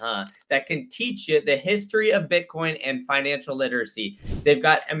hitting it, huh? That can teach you the history of Bitcoin and financial literacy. They've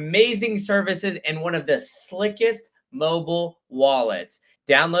got amazing services and one of the slickest mobile wallets.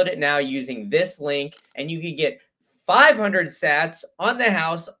 Download it now using this link, and you can get 500 sats on the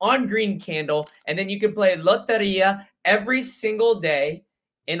house on Green Candle, and then you can play Loteria every single day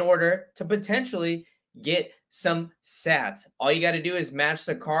in order to potentially get some sats. All you got to do is match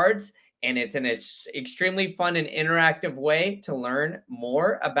the cards, and it's an extremely fun and interactive way to learn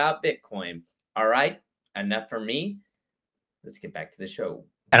more about Bitcoin. All right, enough for me. Let's get back to the show.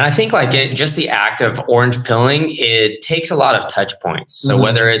 And I think like just the act of orange pilling, it takes a lot of touch points. So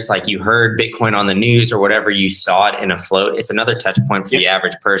whether it's like you heard Bitcoin on the news or whatever, you saw it in a float, it's another touch point for the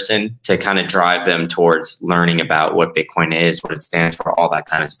average person to kind of drive them towards learning about what Bitcoin is, what it stands for, all that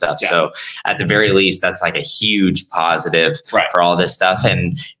kind of stuff. So at the very least, that's like a huge positive for all this stuff.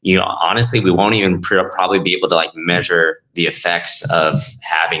 And, honestly, we won't even probably be able to like measure the effects of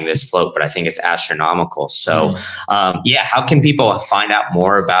having this float, but I think it's astronomical. So how can people find out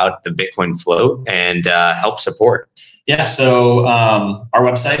more about the Bitcoin float and help support? Yeah, so our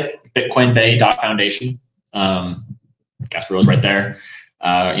website, bitcoinbay.foundation. Gasparilla is right there.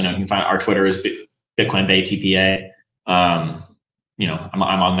 You can find our Twitter is Bitcoin Bay TPA. I'm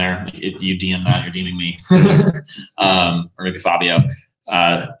on there. You DM that, you're DMing me, or maybe Fabio.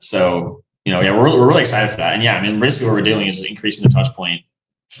 We're really excited for that. And basically what we're doing is increasing the touch point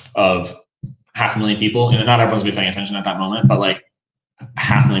of 500,000 people. And not everyone's gonna be paying attention at that moment, but like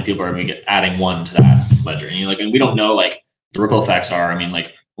 500,000 people are going to get adding one to that ledger. And we don't know like the ripple effects are.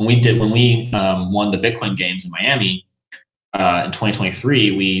 Like when we won the Bitcoin games in Miami in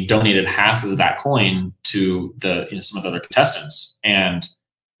 2023, we donated half of that coin to some of the other contestants. And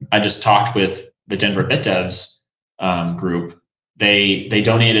I just talked with the Denver BitDevs group. They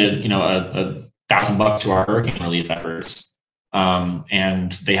donated $1,000 to our hurricane relief efforts,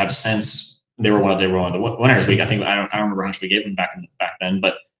 and they have since. They were one of the winners. I don't remember how much we gave them back then,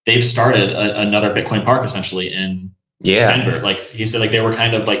 but they've started another Bitcoin park essentially in Denver. Like he said, like they were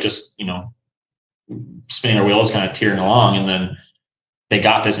kind of like just spinning their wheels, kind of teetering along, and then they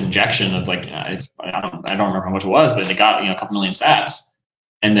got this injection of like I don't remember how much it was, but they got a couple million sats,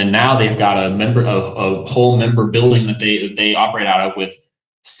 and then now they've got a whole member building that they operate out of with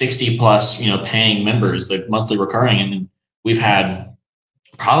 60 plus paying members, like monthly recurring, and we've had.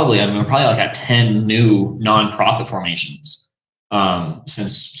 We're probably like at 10 new nonprofit formations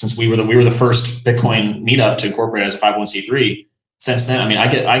since we were the first Bitcoin meetup to incorporate as a 501c3. Since then, I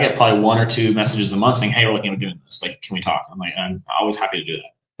get probably 1 or 2 messages a month saying, "Hey, we're looking at doing this. Like, can we talk?" I'm always happy to do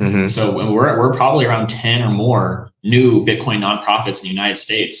that. So we're probably around 10 or more new Bitcoin nonprofits in the United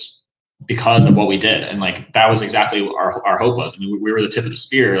States because of what we did, and like that was exactly what our hope was. We were the tip of the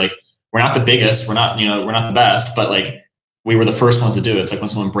spear. Like we're not the biggest, we're not the best, but like. We were the first ones to do it. It's like when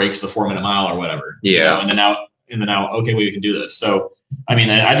someone breaks the 4-minute mile or whatever. And then now, okay, we can do this. So,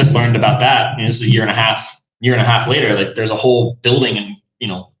 I just learned about that. This is a year and a half later. Like there's a whole building and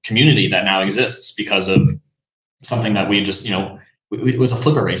community that now exists because of something that we just, it was a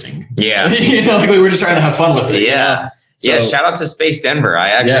flipper racing. Yeah. Like we were just trying to have fun with it. Yeah. So, shout out to Space Denver. I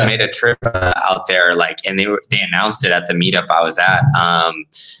actually made a trip out there, and they announced it at the meetup I was at,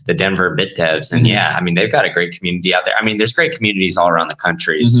 the Denver Bit Devs, and I mean they've got a great community out there. I mean, there's great communities all around the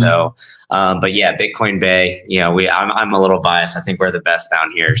country. So, but yeah, Bitcoin Bay. I'm a little biased. I think we're the best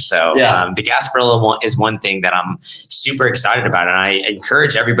down here. So, the Gasparilla is one thing that I'm super excited about, and I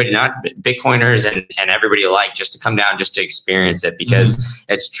encourage everybody, not Bitcoiners and everybody alike, just to come down just to experience it, because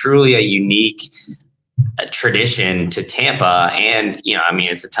it's truly a unique tradition to Tampa, and I mean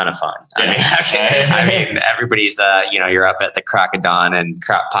it's a ton of fun. I mean everybody's you're up at the crack of dawn and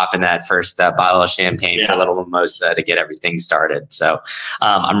popping that first bottle of champagne for a little mimosa to get everything started. So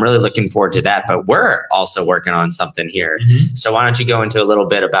I'm really looking forward to that. But we're also working on something here. So why don't you go into a little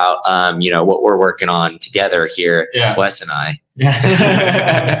bit about what we're working on together here, Wes and I.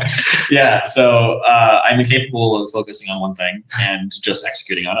 So I'm incapable of focusing on one thing and just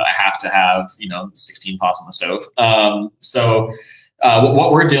executing on it. I have to have 16 pots on the stove. So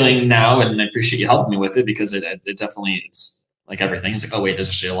what we're doing now, and I appreciate you helping me with it, because it definitely, it's like everything. It's like, oh wait, there's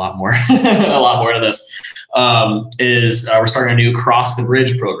actually a lot more to this. Is we're starting a new Cross the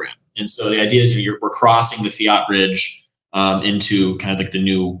Bridge program, and so the idea is we're crossing the fiat bridge into kind of like the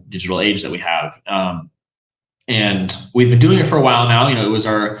new digital age that we have. And we've been doing it for a while now. It was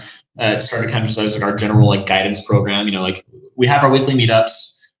it started kind of as like our general guidance program. Like we have our weekly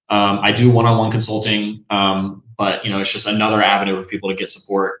meetups. I do one-on-one consulting, but it's just another avenue for people to get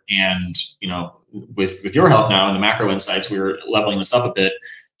support. And with your help now and the macro insights, we're leveling this up a bit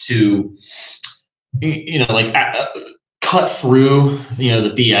to cut through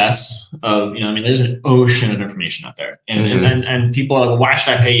the BS of I mean there's an ocean of information out there, and people are like, well, why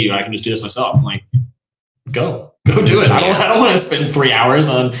should I pay you? I can just do this myself. I'm like, go do it. I don't want to spend 3 hours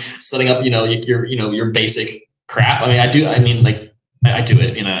on setting up your basic crap. I mean I do it,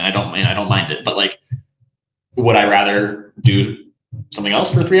 I don't mind it, but would I rather do something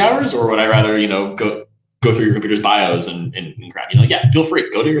else for 3 hours, or would I rather go through your computer's bios and crap? Feel free,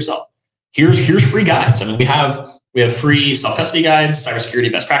 go do it yourself. Here's free guides. I mean we have free self-custody guides,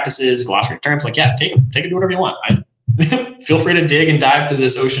 cybersecurity best practices, glossary of terms. Take them, do whatever you want. Feel free to dig and dive through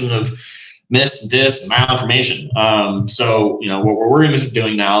this ocean of mis, dis, malinformation. So, what we're going to be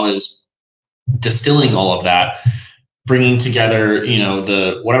doing now is distilling all of that, bringing together,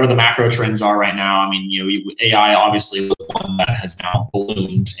 whatever the macro trends are right now. I mean, AI obviously was one that has now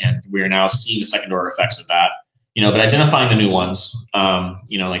ballooned, and we're now seeing the second order effects of that. But identifying the new ones, one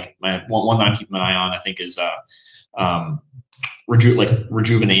that I'm keeping an eye on, I think, is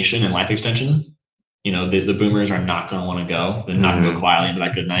rejuvenation and life extension. The boomers are not going to want to go. They're not going to go quietly into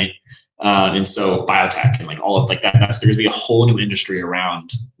that good night. And so biotech and all of that, there's going to be a whole new industry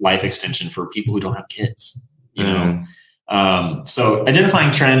around life extension for people who don't have kids, so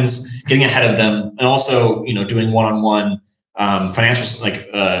identifying trends, getting ahead of them, and also, doing one-on-one financial,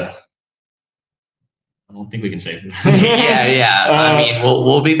 I don't think we can say. I mean,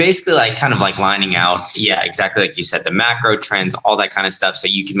 we'll be basically kind of lining out, exactly like you said, the macro trends, all that kind of stuff, so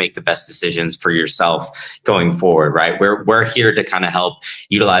you can make the best decisions for yourself going forward, right? We're here to kind of help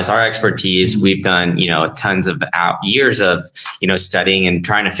utilize our expertise. We've done, tons of years of, studying and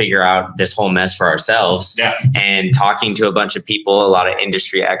trying to figure out this whole mess for ourselves, and talking to a bunch of people, a lot of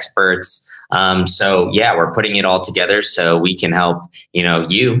industry experts. So we're putting it all together so we can help,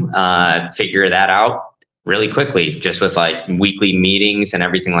 you figure that out really quickly, just with weekly meetings and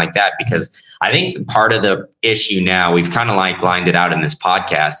everything like that. Because I think part of the issue now, we've kind of lined it out in this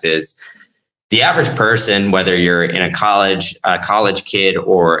podcast, is the average person, whether you're in a college kid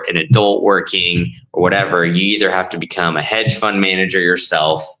or an adult working or whatever, you either have to become a hedge fund manager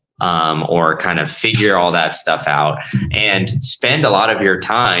yourself, or kind of figure all that stuff out and spend a lot of your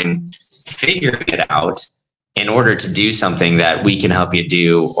time figuring it out in order to do something that we can help you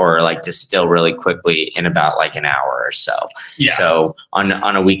do, or distill really quickly in about an hour or so. So on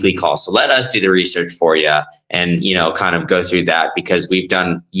a weekly call. So let us do the research for you and, kind of go through that, because we've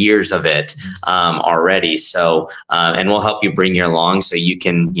done years of it already. So, and we'll help you bring you along so you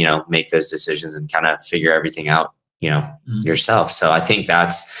can, make those decisions and kind of figure everything out, yourself. So I think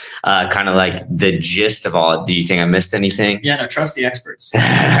that's kind of the gist of all. Do you think I missed anything? Yeah, no, trust the experts. But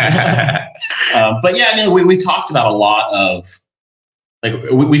I mean, we've talked about a lot of,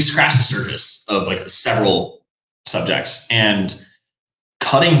 we've scratched the surface of several subjects, and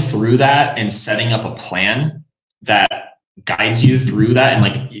cutting through that and setting up a plan that guides you through that. And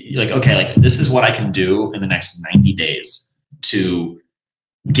okay, this is what I can do in the next 90 days to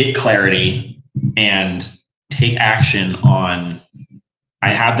get clarity and take action on I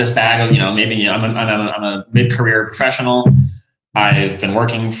have this bag of, maybe I'm a mid-career professional. I've been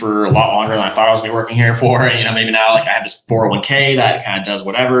working for a lot longer than I thought I was going to be working here for. Maybe now like I have this 401k that kind of does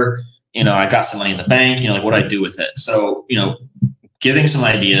whatever. I got some money in the bank. Like what do I do with it? So, giving some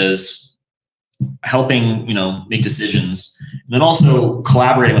ideas, helping, make decisions, and then also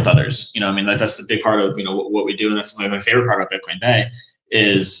collaborating with others. That's the big part of, what we do. And that's my favorite part about Bitcoin Bay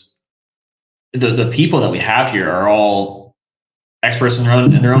is the people that we have here are all experts in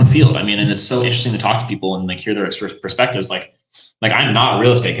their own field. And it's so interesting to talk to people and like hear their perspectives. Like I'm not a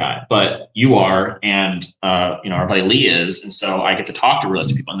real estate guy, but you are, and our buddy Lee is, and so I get to talk to real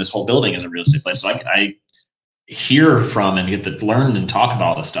estate people. And this whole building is a real estate place, so I hear from and get to learn and talk about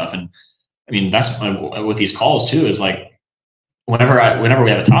all this stuff. And that's with these calls too. Is like whenever we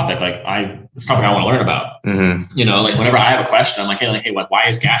have a topic, it's a topic I want to learn about. Like whenever I have a question, I'm like, hey, why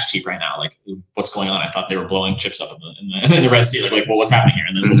is gas cheap right now? Like, what's going on? I thought they were blowing chips up in the Red Sea. Like, well, what's happening here?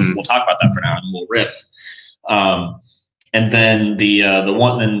 And then we'll talk about that for now, and we'll riff. And then we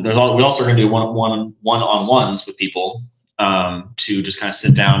also going to do one-on-ones with people to just kind of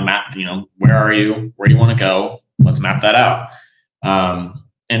sit down, map, where are you? Where do you want to go? Let's map that out.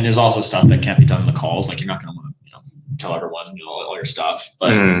 And there's also stuff that can't be done in the calls. Like you're not going to want to, tell everyone, all your stuff, but,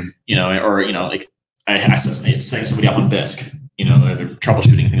 like I setting somebody up on BISC, they're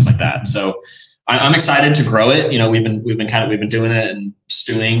troubleshooting things like that. So I'm excited to grow it. We've been doing it and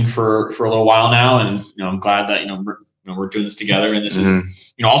stewing for a little while now. And, I'm glad that, we're doing this together, and this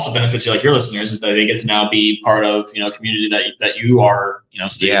is, also benefits you, like your listeners, is that they get to now be part of, a community that you are,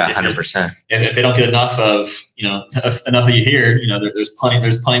 Steve. Yeah, 100%. If they don't get enough of, enough of you here, there's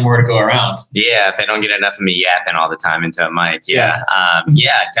plenty more to go around. Yeah, if they don't get enough of me yapping all the time into a mic. Yeah,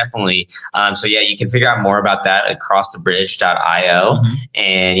 definitely. So yeah, you can figure out more about that at crossthebridge.io,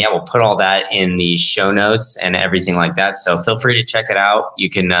 and yeah, we'll put all that in the show notes and everything like that. So feel free to check it out. You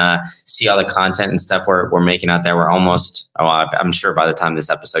can see all the content and stuff we're making out there. We're almost, I'm sure by the time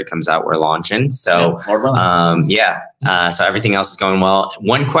this episode comes out, we're launching. So so everything else is going well.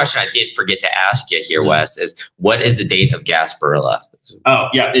 One question I did forget to ask you here, Wes, is what is the date of Gasparilla? Oh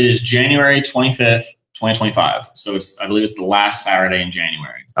yeah, it is January 25th, 2025. So I believe it's the last Saturday in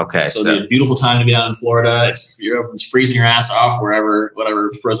January. Okay. So it'll be a beautiful time to be down in Florida. It's freezing your ass off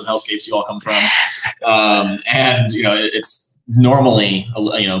whatever frozen hellscapes you all come from. And it's normally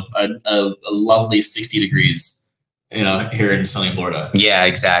a lovely 60 degrees here in sunny Florida. Yeah,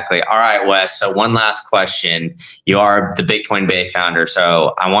 exactly. All right, Wes. So one last question. You are the Bitcoin Bay founder.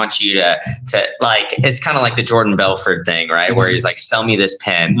 So I want you to like, it's kind of like the Jordan Belfort thing, right? Where he's like, sell me this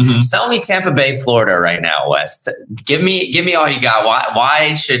pen. Sell me Tampa Bay, Florida right now, Wes. Give me all you got.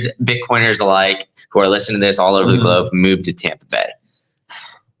 Why should Bitcoiners who are listening to this all over the globe move to Tampa Bay?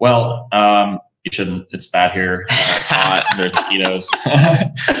 Well, you shouldn't. It's bad here. It's hot. There's mosquitoes.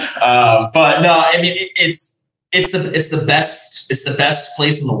 But no, it's the best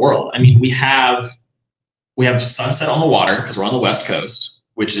place in the world. We have sunset on the water because we're on the West Coast,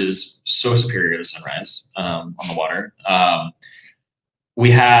 which is so superior to sunrise on the water. We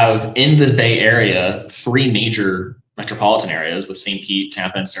have in the Bay Area 3 major metropolitan areas with St. Pete,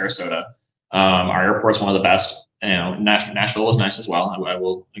 Tampa, and Sarasota. Our airport's one of the best. Nashville is nice as well. I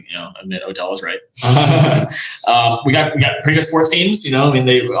will admit Odell was right. We got pretty good sports teams.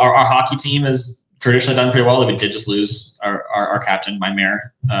 Our hockey team has traditionally done pretty well. We did just lose our captain, my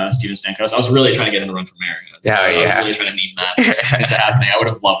mayor, Steven Stamkos. I was really trying to get him to run for mayor. I was really trying to need that to happen. I would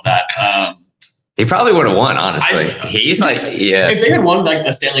have loved that. He probably would have won, honestly. He's like, if they had won like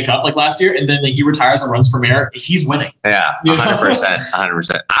a Stanley Cup like last year, and then he retires and runs for mayor, he's winning. Yeah,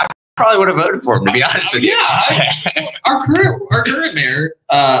 100%. I probably would have voted for him, to be honest with you. Yeah, our current mayor,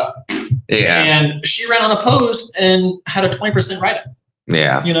 and she ran unopposed and had a 20% write-up.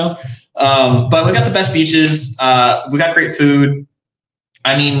 Yeah, but we got the best beaches. We got great food.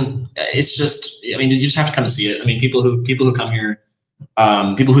 It's just, you just have to come to see it. People who come here,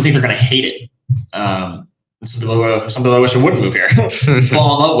 people who think they're going to hate it. Some people I wish I wouldn't move here,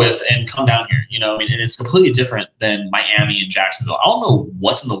 fall in love with and come down here. And it's completely different than Miami and Jacksonville. I don't know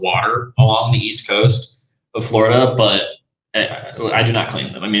what's in the water along the East Coast of Florida, but I do not claim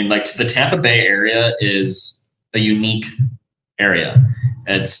them. The Tampa Bay area is a unique area.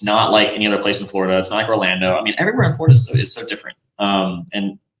 It's not like any other place in Florida. It's not like Orlando. Everywhere in Florida is so different.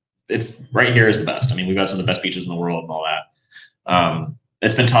 And it's right here is the best. We've got some of the best beaches in the world and all that.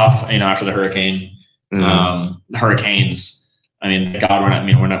 It's been tough, after the hurricane, the hurricanes. God,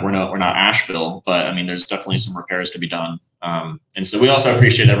 we're not Asheville, but there's definitely some repairs to be done. And so we also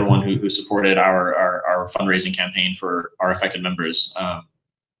appreciate everyone who supported our fundraising campaign for our affected members.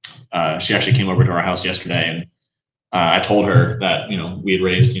 She actually came over to our house yesterday, and I told her that, we had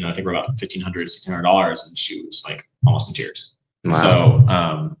raised, I think we're about $1,500, $1,600, and she was like almost in tears. Wow. So,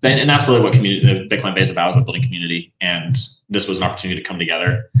 and that's really what the Bitcoin Bay is about building community. And this was an opportunity to come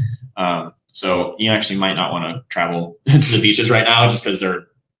together. So you actually might not want to travel to the beaches right now just because they're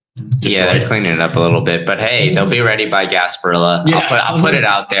destroyed. Yeah, they're cleaning it up a little bit, but hey, they'll be ready by Gasparilla. Yeah. I'll put it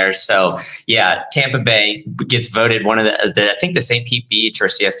out there. So yeah, Tampa Bay gets voted one of the I think the St. Pete Beach or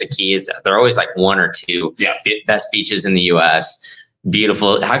Siesta Keys. They're always like one or two best beaches in the U.S.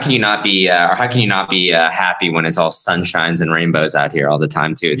 Beautiful. How can you not be happy when it's all sunshines and rainbows out here all the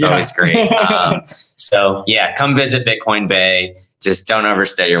time too? It's always great. So yeah, come visit Bitcoin Bay. Just don't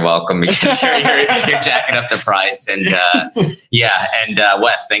overstay your welcome because you're jacking up the price. And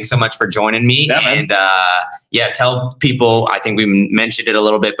Wes, thanks so much for joining me. Yeah, and tell people, I think we mentioned it a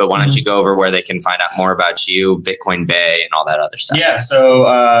little bit, but why don't you go over where they can find out more about you, Bitcoin Bay, and all that other stuff? Yeah,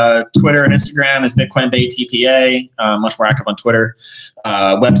 so Twitter and Instagram is Bitcoin Bay TPA, much more active on Twitter.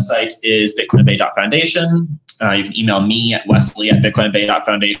 Website is bitcoinbay.foundation. You can email me at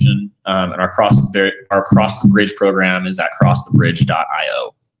wesley@bitcoinbay.foundation. And our Cross the Bridge program is at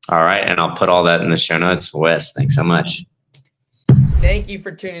crossthebridge.io. All right. And I'll put all that in the show notes. Wes, thanks so much. Thank you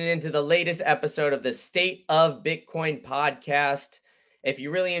for tuning in to the latest episode of the State of Bitcoin podcast. If you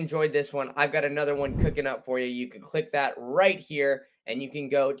really enjoyed this one, I've got another one cooking up for you. You can click that right here and you can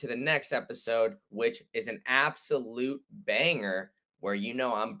go to the next episode, which is an absolute banger, where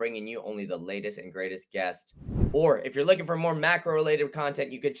I'm bringing you only the latest and greatest guests. Or if you're looking for more macro-related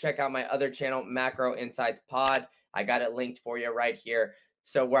content, you could check out my other channel, Macro Insights Pod. I got it linked for you right here.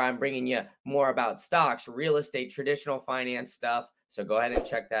 So where I'm bringing you more about stocks, real estate, traditional finance stuff. So go ahead and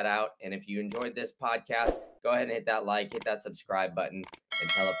check that out. And if you enjoyed this podcast, go ahead and hit that like, hit that subscribe button, and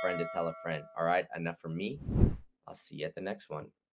tell a friend to tell a friend. All right, enough from me. I'll see you at the next one.